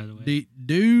DOO, by the way.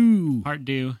 Do. Part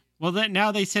Do. Well,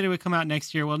 now they said it would come out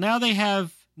next year. Well, now they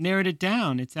have narrowed it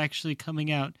down. It's actually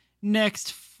coming out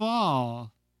next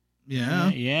fall. Yeah.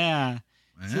 Yeah.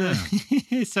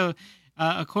 So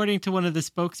according to one of the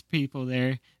spokespeople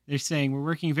there, they're saying we're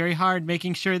working very hard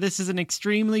making sure this is an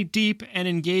extremely deep and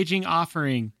engaging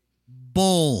offering.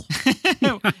 Bull.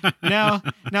 Now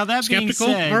that being Skeptical,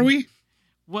 said, are we?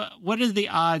 What are the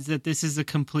odds that this is a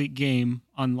complete game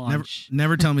on launch?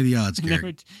 Never tell me the odds, Gary.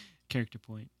 Never character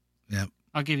point. Yep.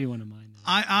 I'll give you one of mine. Then.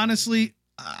 I honestly,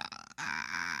 I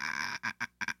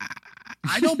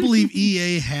don't believe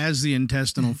EA has the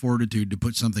intestinal fortitude to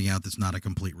put something out that's not a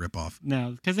complete ripoff.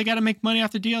 No, because they got to make money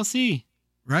off the DLC.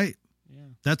 Right.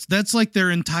 Yeah. That's like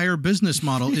their entire business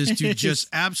model is to just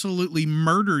absolutely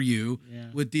murder you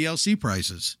with DLC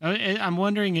prices. I'm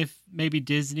wondering if maybe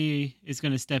Disney is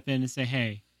going to step in and say,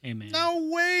 hey, man. No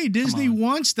way. Disney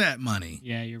wants that money.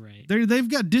 Yeah, you're right. They've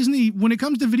got Disney. When it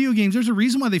comes to video games, there's a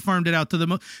reason why they farmed it out to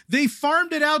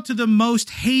the most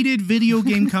hated video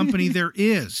game company there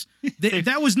is.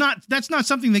 That's not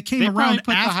something that came around afterward.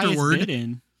 The highest bid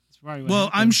in. Well,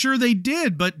 I'm sure they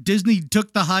did, but Disney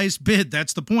took the highest bid.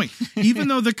 That's the point. Even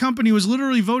though the company was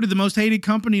literally voted the most hated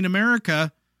company in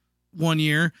America one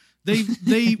year,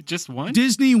 they just won.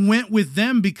 Disney went with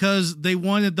them because they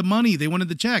wanted the money. They wanted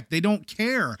the check. They don't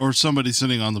care. Or somebody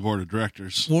sitting on the board of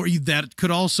directors. Or that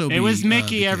could also be. It was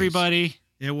Mickey, everybody.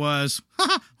 It was.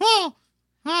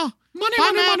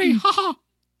 Money.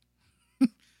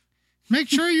 Make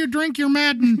sure you drink your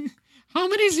Madden. How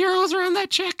many zeros are on that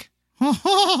check?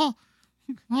 Oh,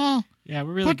 yeah,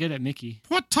 we're really good at Mickey.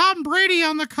 Put Tom Brady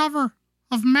on the cover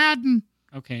of Madden.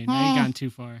 Okay, now you've gone too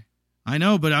far. I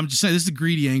know, but I'm just saying this is the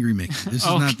greedy, angry Mickey. This is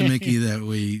not the Mickey that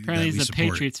we Apparently he's a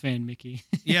support. Patriots fan, Mickey.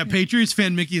 Yeah, Patriots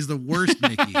fan Mickey is the worst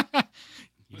Mickey.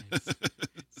 Yes.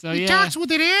 So he talks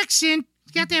with an accent.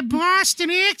 He's got that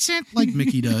Boston accent. Like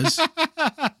Mickey does.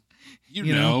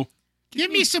 You know.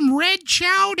 Give me some red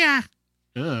chowder.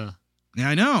 Ugh. Yeah,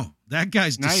 I know. That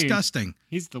guy's disgusting.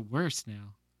 He's the worst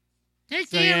now. Take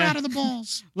So, the air yeah. out of the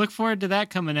balls. Look forward to that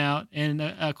coming out. And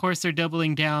of course, they're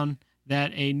doubling down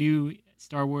that a new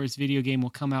Star Wars video game will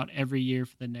come out every year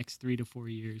for the next 3 to 4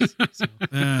 years. So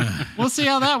we'll see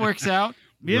how that works out.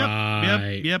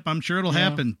 Yep. I'm sure it'll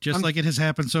happen, just like it has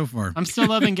happened so far. I'm still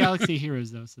loving Galaxy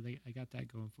Heroes, though, so I got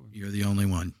that going for me. You're the only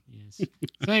one. Yes.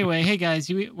 So anyway, hey guys,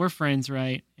 we're friends,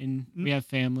 right? And we have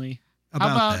family.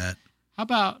 That. How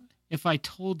about if I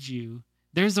told you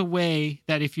there's a way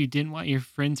that if you didn't want your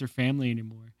friends or family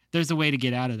anymore, there's a way to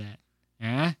get out of that?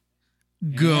 Huh?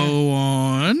 Go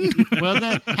on. Well,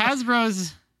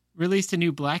 Hasbro's released a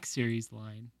new Black Series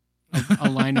line, a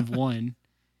line of one.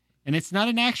 And it's not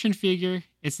an action figure.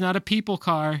 It's not a people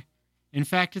car. In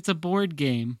fact, it's a board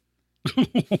game.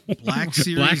 Black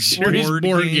Series board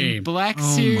game. Black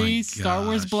Oh Series, my Star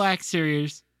Wars gosh. Black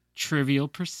Series, Trivial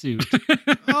Pursuit.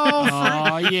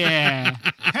 Oh, Yeah.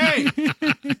 hey.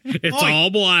 It's Oi. all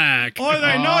black. Oi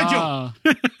there, Nigel. Oh.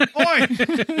 Oi.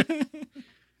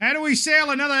 How do we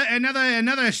sell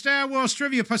another Star Wars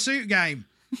Trivia Pursuit game?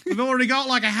 We've already got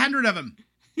like 100 of them.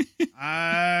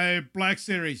 Black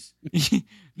Series.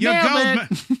 You're Nailed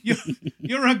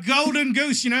you're a golden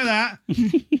goose, you know that.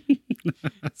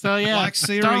 So yeah, Black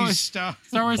Series Star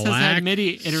Wars has Black had many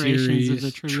iterations of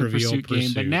the Series Trivial Pursuit game,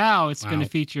 but Pursuit. now it's going Wow. to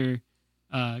feature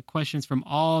questions from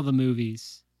all the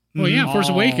movies. Well, yeah, Force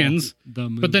All Awakens. the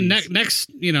movies. But then next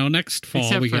fall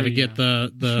Except we got to for, get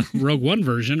the Rogue One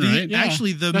version, right? Yeah,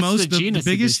 Actually, the that's the Genus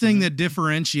biggest edition, thing right? that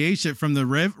differentiates it from the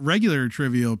regular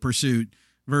Trivial Pursuit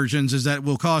versions is that it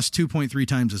will cost 2.3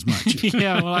 times as much.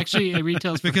 Yeah, well, actually, it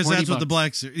retails for Because that's what the $40.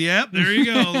 Black Series. Yep, there you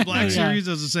go. The Black Yeah. Series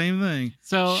does the same thing.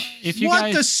 So if you What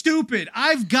guys, the stupid?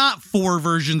 I've got 4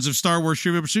 versions of Star Wars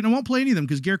Trivia Pursuit, and I won't play any of them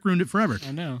because Garrick ruined it forever.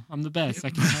 I know I'm the best. I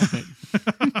can't help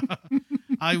it.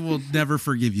 I will never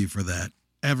forgive you for that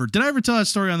ever. Did I ever tell that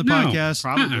story on the No, podcast?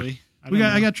 Probably.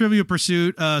 I got Trivia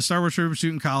Pursuit, Star Wars Trivia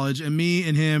Pursuit in college, and me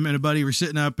and him and a buddy were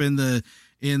sitting up in the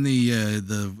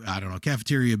I don't know,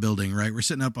 cafeteria building, right? We're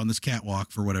sitting up on this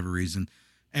catwalk for whatever reason,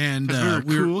 and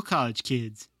we were cool college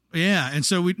kids. Yeah, and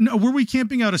so were we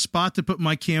camping out a spot to put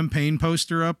my campaign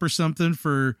poster up or something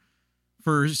for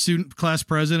student class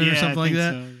president or Yeah, something I like think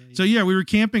that? so, yeah. So yeah, we were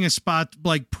camping a spot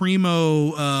like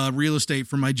primo real estate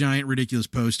for my giant ridiculous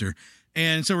poster,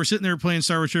 and so we're sitting there playing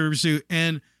Star Wars Trivia Pursuit,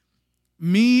 and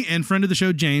me and friend of the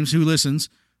show James, who listens,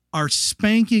 are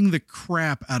spanking the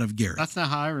crap out of Garrett. That's not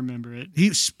how I remember it.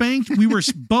 He spanked. We were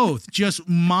both just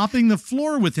mopping the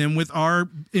floor with him with our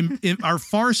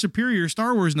far superior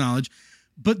Star Wars knowledge.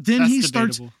 But then That's he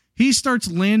debatable.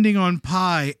 starts landing on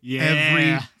pie Yeah.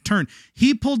 every turn.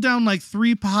 He pulled down like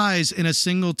 3 pies in a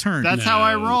single turn. That's how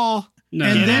I roll. No.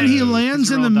 And then he It's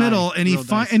lands in roll the die. middle, and Roll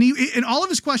dice. and all of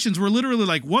his questions were literally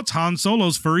like, "What's Han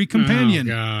Solo's furry companion?"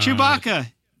 Oh, God.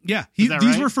 Chewbacca. Yeah, Is that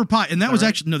these right? were for pie, and that Is was that right?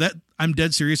 actually that. I'm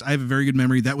dead serious. I have a very good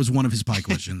memory. That was one of his pie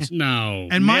questions. No.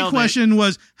 And my Nailed it. question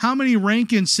was, how many rank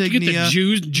Did you insignia? get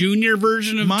the junior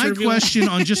version of My Trivial? question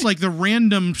on just like the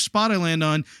random spot I land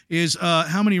on is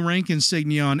how many rank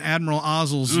insignia on Admiral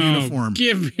Ozzel's uniform?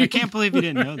 Give me I can't believe you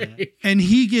didn't know that. And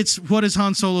he gets what is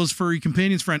Han Solo's furry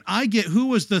companion's friend. I get who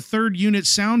was the 3rd unit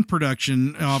sound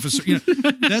production officer. You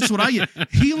know, that's what I get.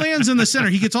 He lands in the center.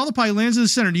 He gets all the pie, lands in the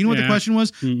center. Do you know what the Yeah. question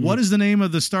was? What is the name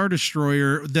of the Star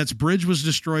Destroyer that's bridge was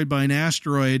destroyed by an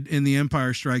asteroid in The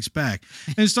Empire Strikes Back?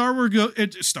 And Star Wars,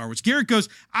 Garrett goes,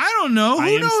 I don't know.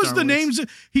 I Who am knows Star the Wars. names?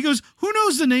 Who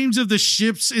knows the names of the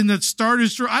ships in the Star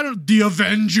Destroyer? The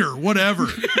Avenger, whatever.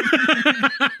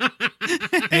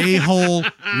 A-hole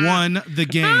won the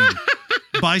game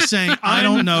by saying, I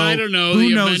don't know. I don't know, Who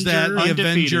the knows that? Avenger. The Undefeated.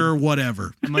 Avenger,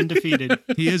 whatever. I'm undefeated.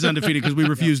 He is undefeated because we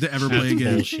refuse to ever play That's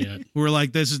again. bullshit. We're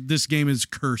like, this game is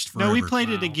cursed forever. No, we played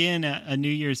it Wow. again at a New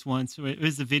Year's once. It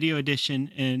was the video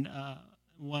edition, and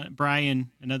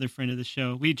Brian, another friend of the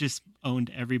show, we just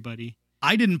owned everybody.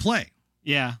 I didn't play.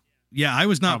 Yeah, Yeah, I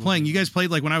was not Probably. playing. You guys played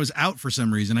like when I was out for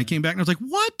some reason. I came back and I was like,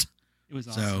 what? it was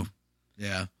awesome. So,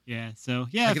 yeah. Yeah, so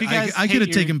yeah, I if could- you I guys could- I hate could have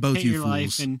your- taken both hate you your life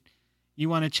fools. and you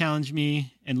want to challenge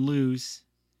me and lose,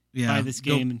 Yeah. buy this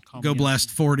game and call Go me blast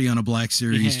up. 40 on a Black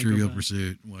Series Yeah, go Trivial blast.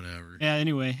 Pursuit, whatever. Yeah.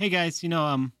 Anyway, hey guys,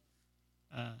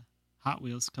 Hot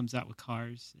Wheels comes out with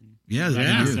cars and Yeah, all that they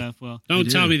kind of do. stuff. Well, Don't They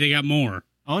tell do. me they got more.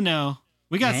 oh no,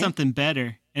 we got No? something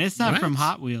better, and it's not What? from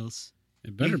Hot Wheels.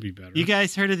 It better be better. You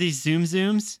guys heard of these Zoom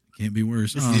Zooms? Can't be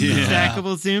worse. The Oh, no. Yeah.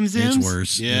 stackable Zoom Zooms? It's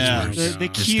worse. Yeah. It's worse. The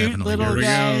It's cute definitely little worse.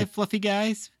 guy, fluffy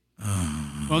guys.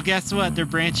 Well, guess what? They're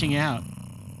branching out.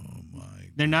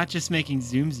 They're not just making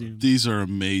Zoom Zooms. These are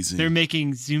amazing. They're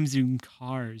making Zoom Zoom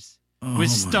cars Oh with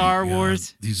my Star God.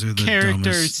 Wars These are the characters.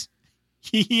 dumbest.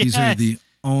 These are Yes. the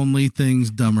only things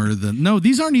dumber than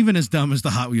these aren't even as dumb as the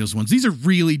Hot Wheels ones. These are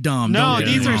really dumb. No, Don't get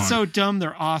me these are wrong. so dumb.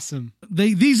 They're awesome.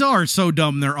 These are so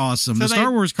dumb. They're awesome. So The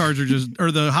Star Wars cars are just,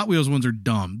 or the Hot Wheels ones are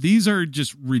dumb. These are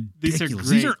just ridiculous.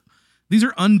 These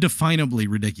are undefinably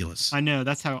ridiculous. I know.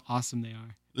 That's how awesome they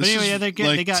are. This But anyway, is yeah,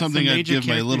 they got some something I'd major give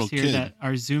my characters little here kid. that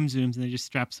are zooms, and they just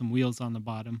strap some wheels on the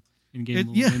bottom and gave them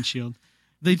a little windshield.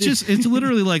 It's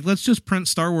literally like, let's just print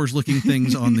Star Wars looking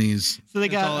things on these. So they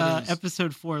That's all it got is.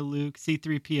 episode 4 Luke,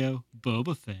 C-3PO,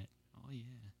 Boba Fett. Oh, yeah.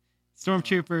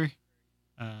 Stormtrooper,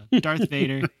 Darth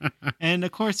Vader. And,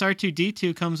 of course,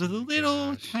 R2-D2 comes with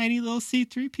a tiny little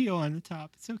C-3PO on the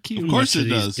top. It's so cute. Of course it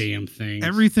does. Damn things.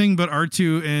 Everything but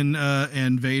R2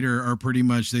 and Vader are pretty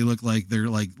much, they look like they're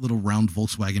like little round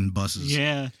Volkswagen buses.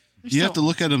 Yeah. You have to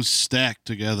look at them stacked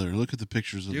together. Look at the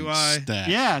pictures of them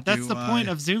stacked. Yeah, that's the point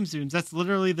of Zoom Zooms. That's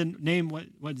literally the name.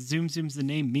 What Zoom Zooms the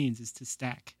name means is to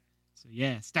stack. So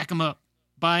yeah, stack them up,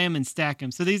 buy them and stack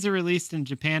them. So these are released in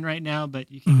Japan right now,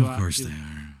 but you can go out to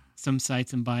some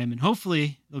sites and buy them, and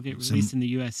hopefully they'll get released in the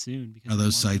U.S. soon. Because Are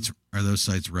those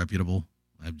sites reputable?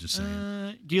 I'm just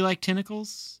saying. Do you like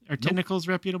Tentacles? Are Tentacles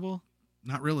reputable?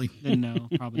 Not really. Then no,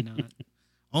 probably not.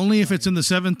 Only if it's in the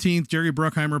 17th Jerry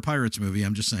Bruckheimer Pirates movie.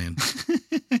 I'm just saying.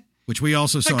 Which we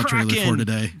also saw a trailer for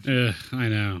today. I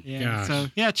know. Yeah. Gosh. So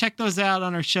yeah, check those out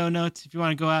on our show notes if you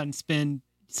want to go out and spend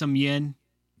some yen.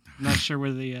 I'm not sure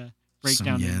where the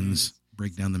breakdown Some yens. is.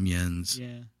 Break down them yens.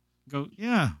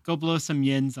 Yeah. Go blow some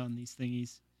yens on these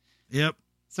thingies. Yep.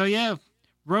 So yeah,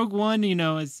 Rogue One,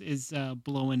 is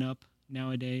blowing up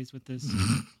nowadays with this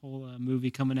whole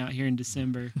movie coming out here in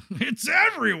December. It's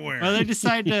everywhere. Well, they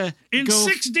decide to in go,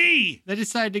 6D. They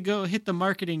decide to go hit the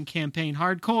marketing campaign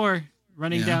hardcore,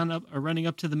 running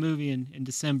up to the movie in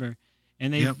December,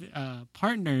 and they've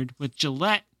partnered with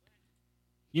Gillette.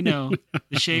 The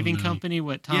shaving company,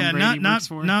 what Tom Brady works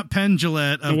for. Not Penn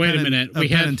Gillette. Wait a minute. We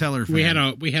had Penn and Teller. We had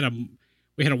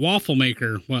a waffle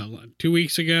maker. 2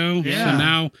 weeks ago. Yeah. So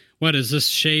now, what is this?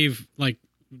 Shave like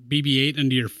BB-8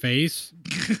 into your face?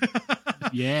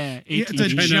 Yeah, it's a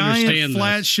giant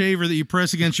flat shaver that you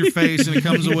press against your face, and it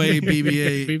comes away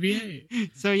BB-8.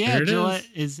 BB-8. So yeah, Gillette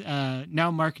is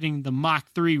now marketing the Mach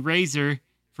 3 razor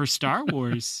for Star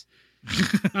Wars.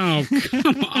 Oh,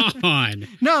 come on!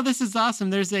 No, this is awesome.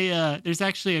 There's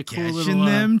actually a cool cashing little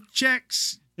them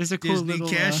checks. There's a cool Disney little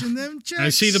cashing them checks. I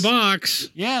see the box.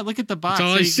 Yeah, look at the box. That's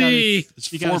all I see.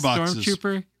 It's you 4 got a boxes.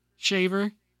 Stormtrooper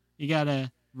shaver. You got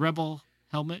a Rebel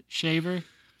helmet shaver.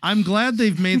 I'm glad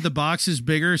they've made the boxes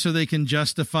bigger so they can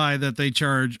justify that they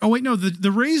charge. Oh wait, no,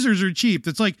 the razors are cheap.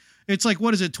 It's like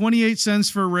what is it? 28 cents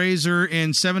for a razor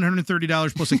and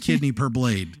 $730 plus a kidney per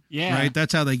blade. Yeah, right.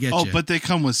 That's how they get you. Oh, but they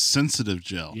come with sensitive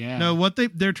gel. Yeah. No, what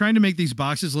they're trying to make these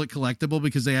boxes look collectible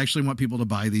because they actually want people to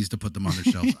buy these to put them on their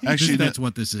shelves. Actually, that's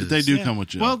what this is. They do come with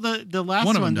gel. Well, the last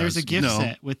One of one them there's does. a gift No,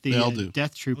 set with they all the do.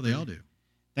 Death Trooper. Oh, they all do.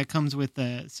 That comes with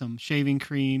some shaving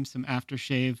cream, some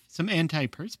aftershave, some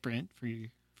antiperspirant for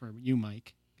you,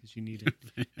 Mike, because you need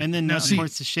it. And then, of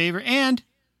course, the shaver and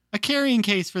a carrying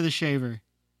case for the shaver.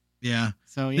 Yeah.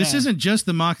 So, yeah. This isn't just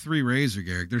the Mach 3 razor,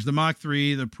 Garrick. There's the Mach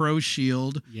 3, the Pro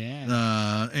Shield. Yeah.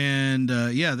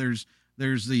 There's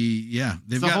they've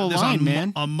it's got whole this line, on,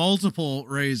 man. On multiple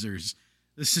razors.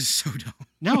 This is so dumb.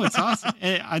 No, it's awesome.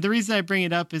 The reason I bring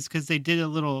it up is because they did a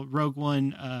little Rogue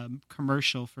One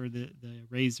commercial for the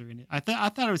razor, and I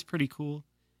thought it was pretty cool.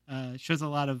 It gives a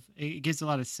lot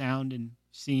of sound and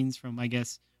scenes from, I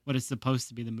guess, what is supposed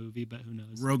to be the movie, but who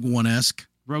knows? Rogue One-esque.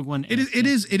 Rogue One. It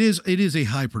is a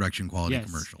high production quality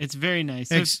commercial. It's very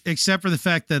nice. Except for the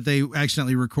fact that they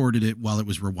accidentally recorded it while it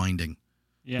was rewinding.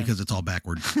 Yeah. Because it's all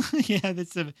backward. Yeah,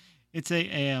 it's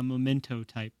a Memento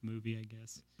type movie, I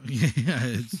guess.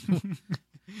 Yeah.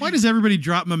 Why does everybody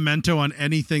drop Memento on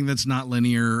anything that's not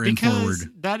linear and forward? Because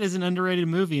that is an underrated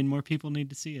movie and more people need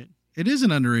to see it. It is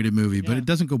an underrated movie, but it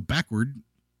doesn't go backward.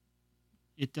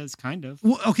 It does kind of.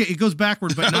 Well, okay, it goes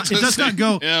backward, but not, it does not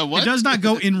go. Yeah, what? It does not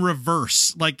go in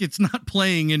reverse. Like it's not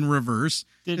playing in reverse.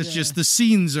 It's just the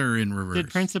scenes are in reverse. Did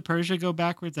Prince of Persia go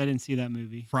backwards? I didn't see that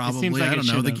movie. Probably. It seems like I don't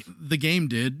know. should've. The game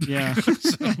did. Yeah.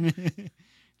 Did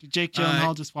Jake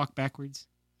Gyllenhaal just walk backwards?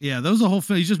 Yeah, that was the whole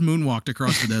thing. He just moonwalked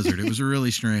across the desert. It was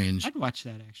really strange. I'd watch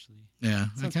that actually. Yeah,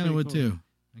 I Sounds kind of pretty would cool. too.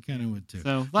 I kind of would too.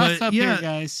 So lots up here,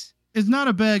 guys. It's not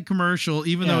a bad commercial,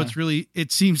 even though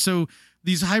it seems so.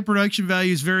 These high production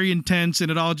values, very intense, and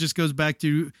it all just goes back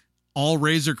to all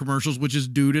razor commercials, which is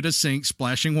dude at a sink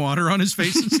splashing water on his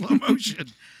face in slow motion.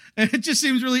 And it just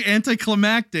seems really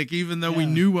anticlimactic, even though we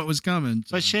knew what was coming.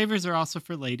 So. But shavers are also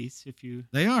for ladies, if you.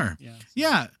 They are. Yeah.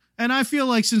 Yeah. And I feel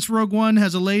like since Rogue One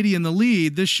has a lady in the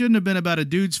lead, this shouldn't have been about a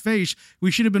dude's face. We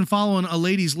should have been following a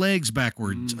lady's legs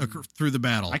backwards through the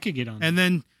battle. I could get on.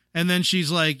 And then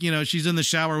she's like, she's in the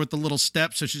shower with the little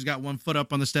steps, so she's got one foot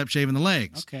up on the step, shaving the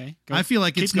legs. Okay. I feel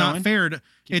like it's not fair to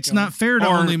Or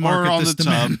only market this to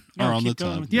men. Or on the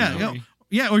tub.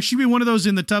 Yeah, or she'd be one of those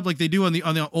in the tub like they do on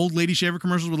the old lady shaver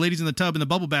commercials with ladies in the tub in the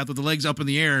bubble bath with the legs up in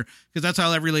the air, because that's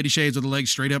how every lady shaves, with the legs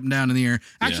straight up and down in the air.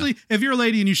 Actually, if you're a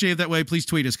lady and you shave that way, please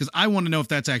tweet us, because I want to know if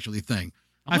that's actually a thing.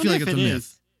 I feel like it's a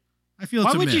myth. I feel it's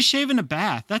a myth. Why would you shave in a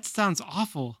bath? That sounds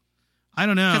awful. I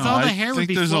don't know. Because all the hair would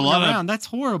be floating around. That's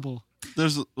horrible.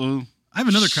 I have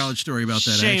another college story about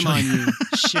that. Shame actually. on you.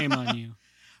 Shame on you.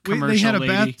 They had a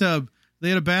bathtub. They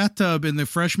had a bathtub in the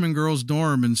freshman girls'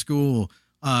 dorm in school.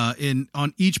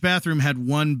 On each bathroom had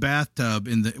one bathtub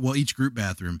each group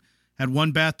bathroom had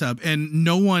one bathtub, and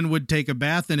no one would take a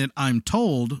bath in it, I'm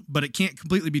told, but it can't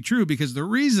completely be true, because the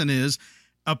reason is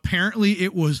apparently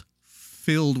it was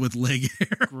filled with leg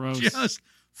hair. Gross. Just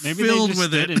maybe filled they just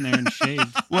with stood it in there and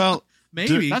shaved. Well,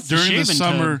 maybe that's during the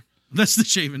summer. Tub. That's the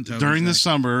shaving tub. During the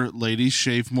summer, ladies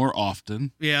shave more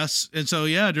often. Yes, and so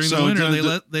during the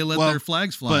winter they let their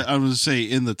flags fly. But I was say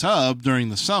in the tub during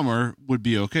the summer would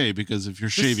be okay, because if you're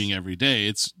shaving every day,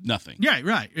 it's nothing. Yeah,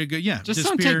 right. Yeah, just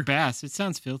don't take baths. It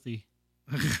sounds filthy.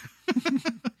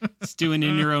 Stewing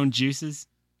in your own juices.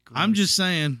 Gross. I'm just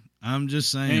saying.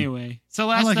 Anyway, so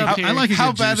last up here.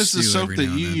 How bad is the soap that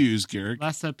you use, Garrick?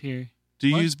 Last up here. Do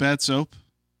you use bad soap?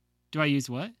 Do I use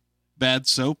what? Bad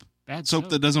soap. Soap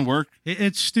that doesn't work.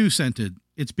 It's stew scented.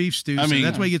 It's beef stew. I mean,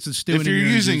 that's why you get the stew. If you're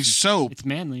using soap, it's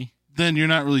manly. Then you're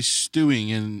not really stewing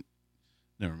in.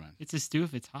 Never mind. It's a stew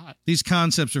if it's hot. These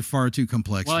concepts are far too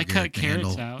complex. Well, for I cut Garrick to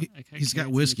carrots handle. out. He's got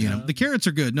whiskey in them. The carrots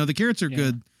are good. No, the carrots are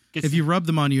good. If you rub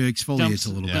them on you, it exfoliates a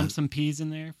little bit. Dump some peas in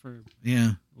there for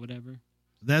whatever.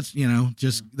 That's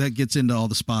that gets into all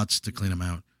the spots to clean them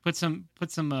out. Put some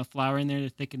flour in there to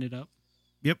thicken it up.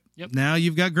 Yep. Now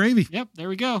you've got gravy. Yep. There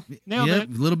we go. Nailed it.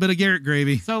 A little bit of Garrett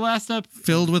gravy. So last up,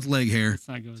 filled with leg hair. Let's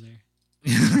not go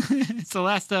there. So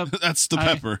last up, that's the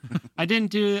pepper. I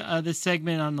didn't do this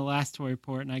segment on the last tour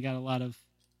report, and I got a lot of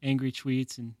angry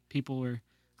tweets, and people were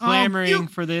clamoring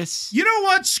for this. You know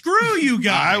what? Screw you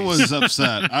guys. I was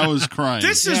upset. I was crying.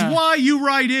 This is why you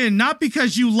write in, not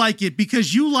because you like it,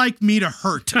 because you like me to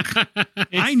hurt.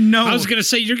 I know. I was going to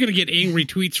say, you're going to get angry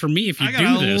tweets from me if you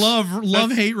do this.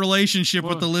 Love-hate relationship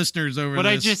with the listeners over what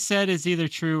this. I just said is either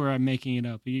true or I'm making it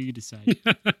up. You decide.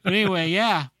 But anyway,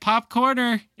 Pop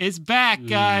Corner is back,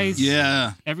 guys.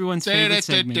 Yeah. Everyone's favorite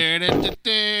segment.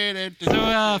 So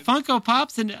Funko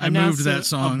Pops announced that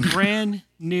song. A brand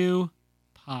new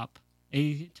Pop,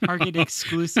 a Target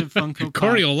exclusive Funko Pop.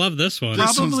 Corey will love this one.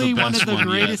 Probably one of the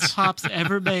greatest pops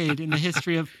ever made in the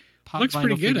history of pop. Looks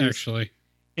pretty good, figures. actually.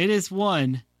 It is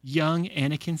one young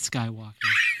Anakin Skywalker.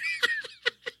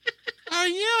 Are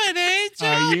you an angel?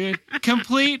 Are you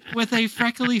complete with a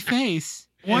freckly face?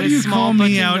 Why do you call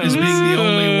me out as being the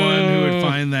only one who would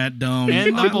find that dumb?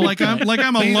 Like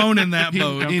I'm alone in that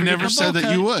boat. He never said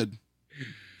that you would.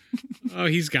 Oh,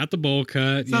 he's got the bowl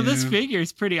cut. So this figure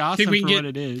is pretty awesome what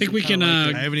it is. Think we can?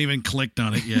 I haven't even clicked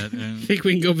on it yet. Think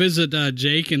we can go visit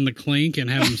Jake and the Clink and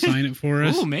have him sign it for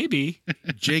us? Oh, maybe.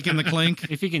 Jake and the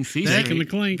Clink. If you can see Jake and the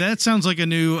Clink. That sounds like a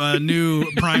new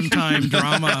primetime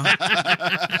drama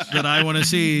that I want to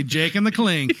see. Jake and the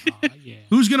Clink. Oh, yeah.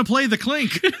 Who's gonna play the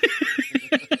Clink?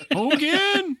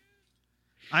 Hogan.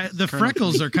 The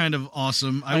freckles are kind of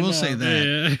awesome. I will say that.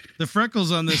 Yeah. The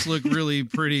freckles on this look really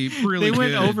They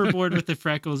went overboard with the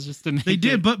freckles just to make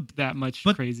that much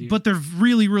crazier. But they're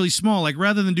really, really small. Like,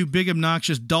 rather than do big,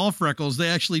 obnoxious doll freckles, they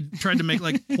actually tried to make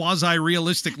like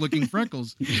quasi-realistic looking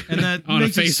freckles. And that on a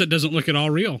face that doesn't look at all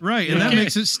real. Right, and that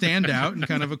makes it stand out in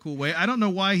kind of a cool way. I don't know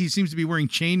why he seems to be wearing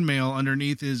chainmail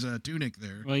underneath his tunic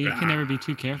there. Well, you can never be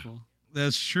too careful.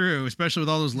 That's true, especially with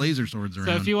all those laser swords around.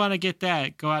 So if you want to get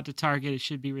that, go out to Target. It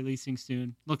should be releasing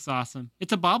soon. Looks awesome.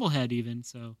 It's a bobblehead even,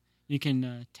 so you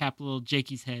can tap a little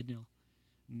Jakey's head and he'll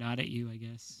nod at you, I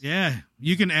guess. Yeah,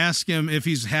 you can ask him if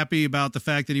he's happy about the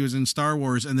fact that he was in Star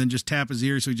Wars and then just tap his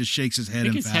ear so he just shakes his head I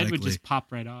think emphatically. his head would just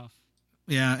pop right off.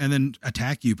 Yeah, and then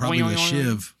attack you, probably with a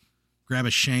shiv. Grab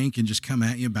a shank and just come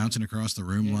at you, bouncing across the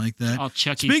room like that. All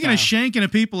Chucky Speaking style. of shanking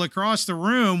at people across the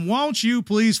room, won't you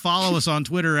please follow us on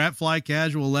Twitter at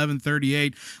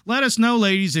FlyCasual1138. Let us know,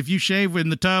 ladies, if you shave in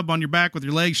the tub on your back with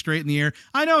your legs straight in the air.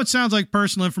 I know it sounds like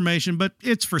personal information, but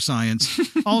it's for science.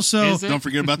 Also, don't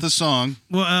forget about the song.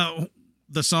 Well,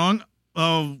 the song.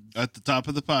 at the top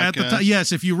of the podcast. At the top,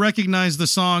 yes. If you recognize the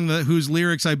song whose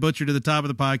lyrics I butchered at the top of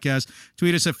the podcast,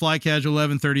 tweet us at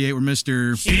FlyCasual1138. We're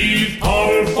Mr. Steve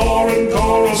Pollard, foreign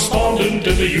correspondent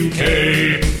in the UK.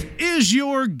 Is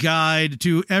your guide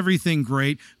to everything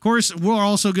great. Of course, we're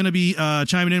also going to be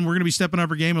chiming in. We're going to be stepping up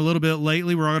our game a little bit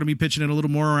lately. We're all going to be pitching it a little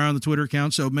more around the Twitter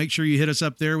account, so make sure you hit us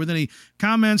up there with any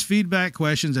comments, feedback,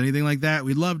 questions, anything like that.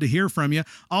 We'd love to hear from you.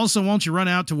 Also, won't you run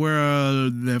out to where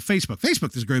the Facebook.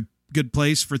 Facebook is a good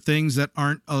place for things that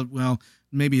aren't,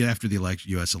 maybe after the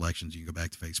U.S. elections, you can go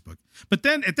back to Facebook. But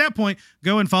then at that point,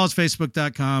 go and follow us,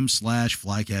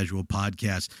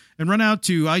 facebook.com/FlyCasualPodcast. And run out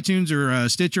to iTunes or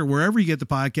Stitcher, wherever you get the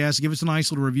podcast. Give us a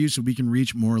nice little review so we can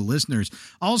reach more listeners.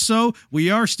 Also, we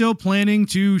are still planning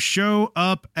to show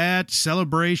up at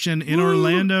Celebration in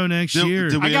Orlando next year.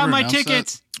 I got my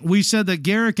tickets. We said that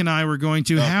Garrick and I were going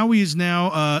to. Howie is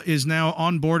now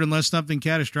on board unless something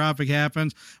catastrophic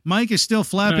happens. Mike is still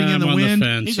flapping in the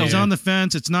wind. He's on the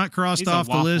fence. It's not crossed off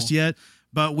the list yet,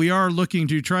 but we are looking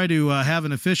to try to have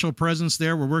an official presence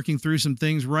there. We're working through some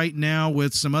things right now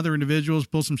with some other individuals,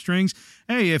 pull some strings.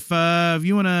 Hey, if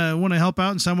you want to help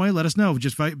out in some way, let us know.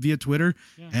 Just via Twitter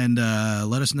and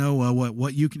let us know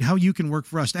how you can work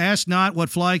for us. Ask not what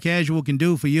Fly Casual can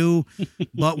do for you,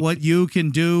 but what you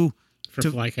can do to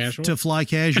fly casual? To fly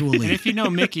casually. And if you know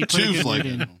Mickey, put a good word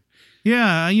in.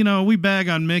 Yeah, we bag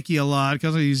on Mickey a lot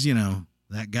because he's,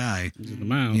 that guy. He's in the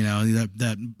mouth.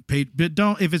 But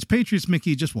don't, if it's Patriots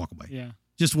Mickey, just walk away. Yeah.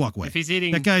 Just walk away. If he's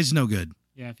eating, that guy's no good.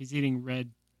 Yeah, if he's eating red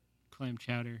clam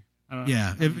chowder. I don't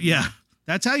know. Yeah.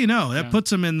 That's how you know. That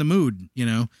puts him in the mood,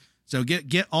 So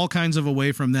get all kinds of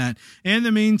away from that. In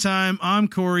the meantime, I'm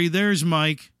Corey. There's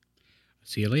Mike.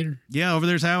 See you later. Yeah, over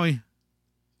there's Howie.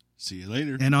 See you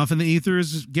later. And off in the ether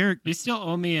is Garrick. You still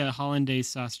owe me a hollandaise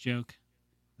sauce joke.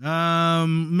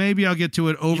 Maybe I'll get to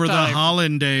it over the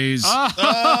hollandaise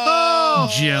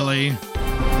jelly.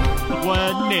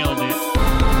 What? Nailed it.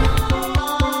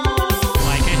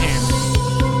 Like a hammer.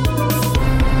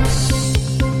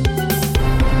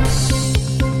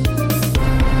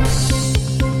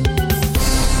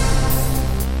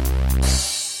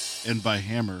 And by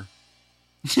hammer,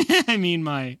 I mean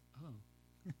my.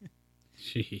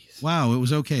 Jeez. Wow, it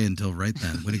was okay until right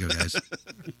then. Way to go, guys.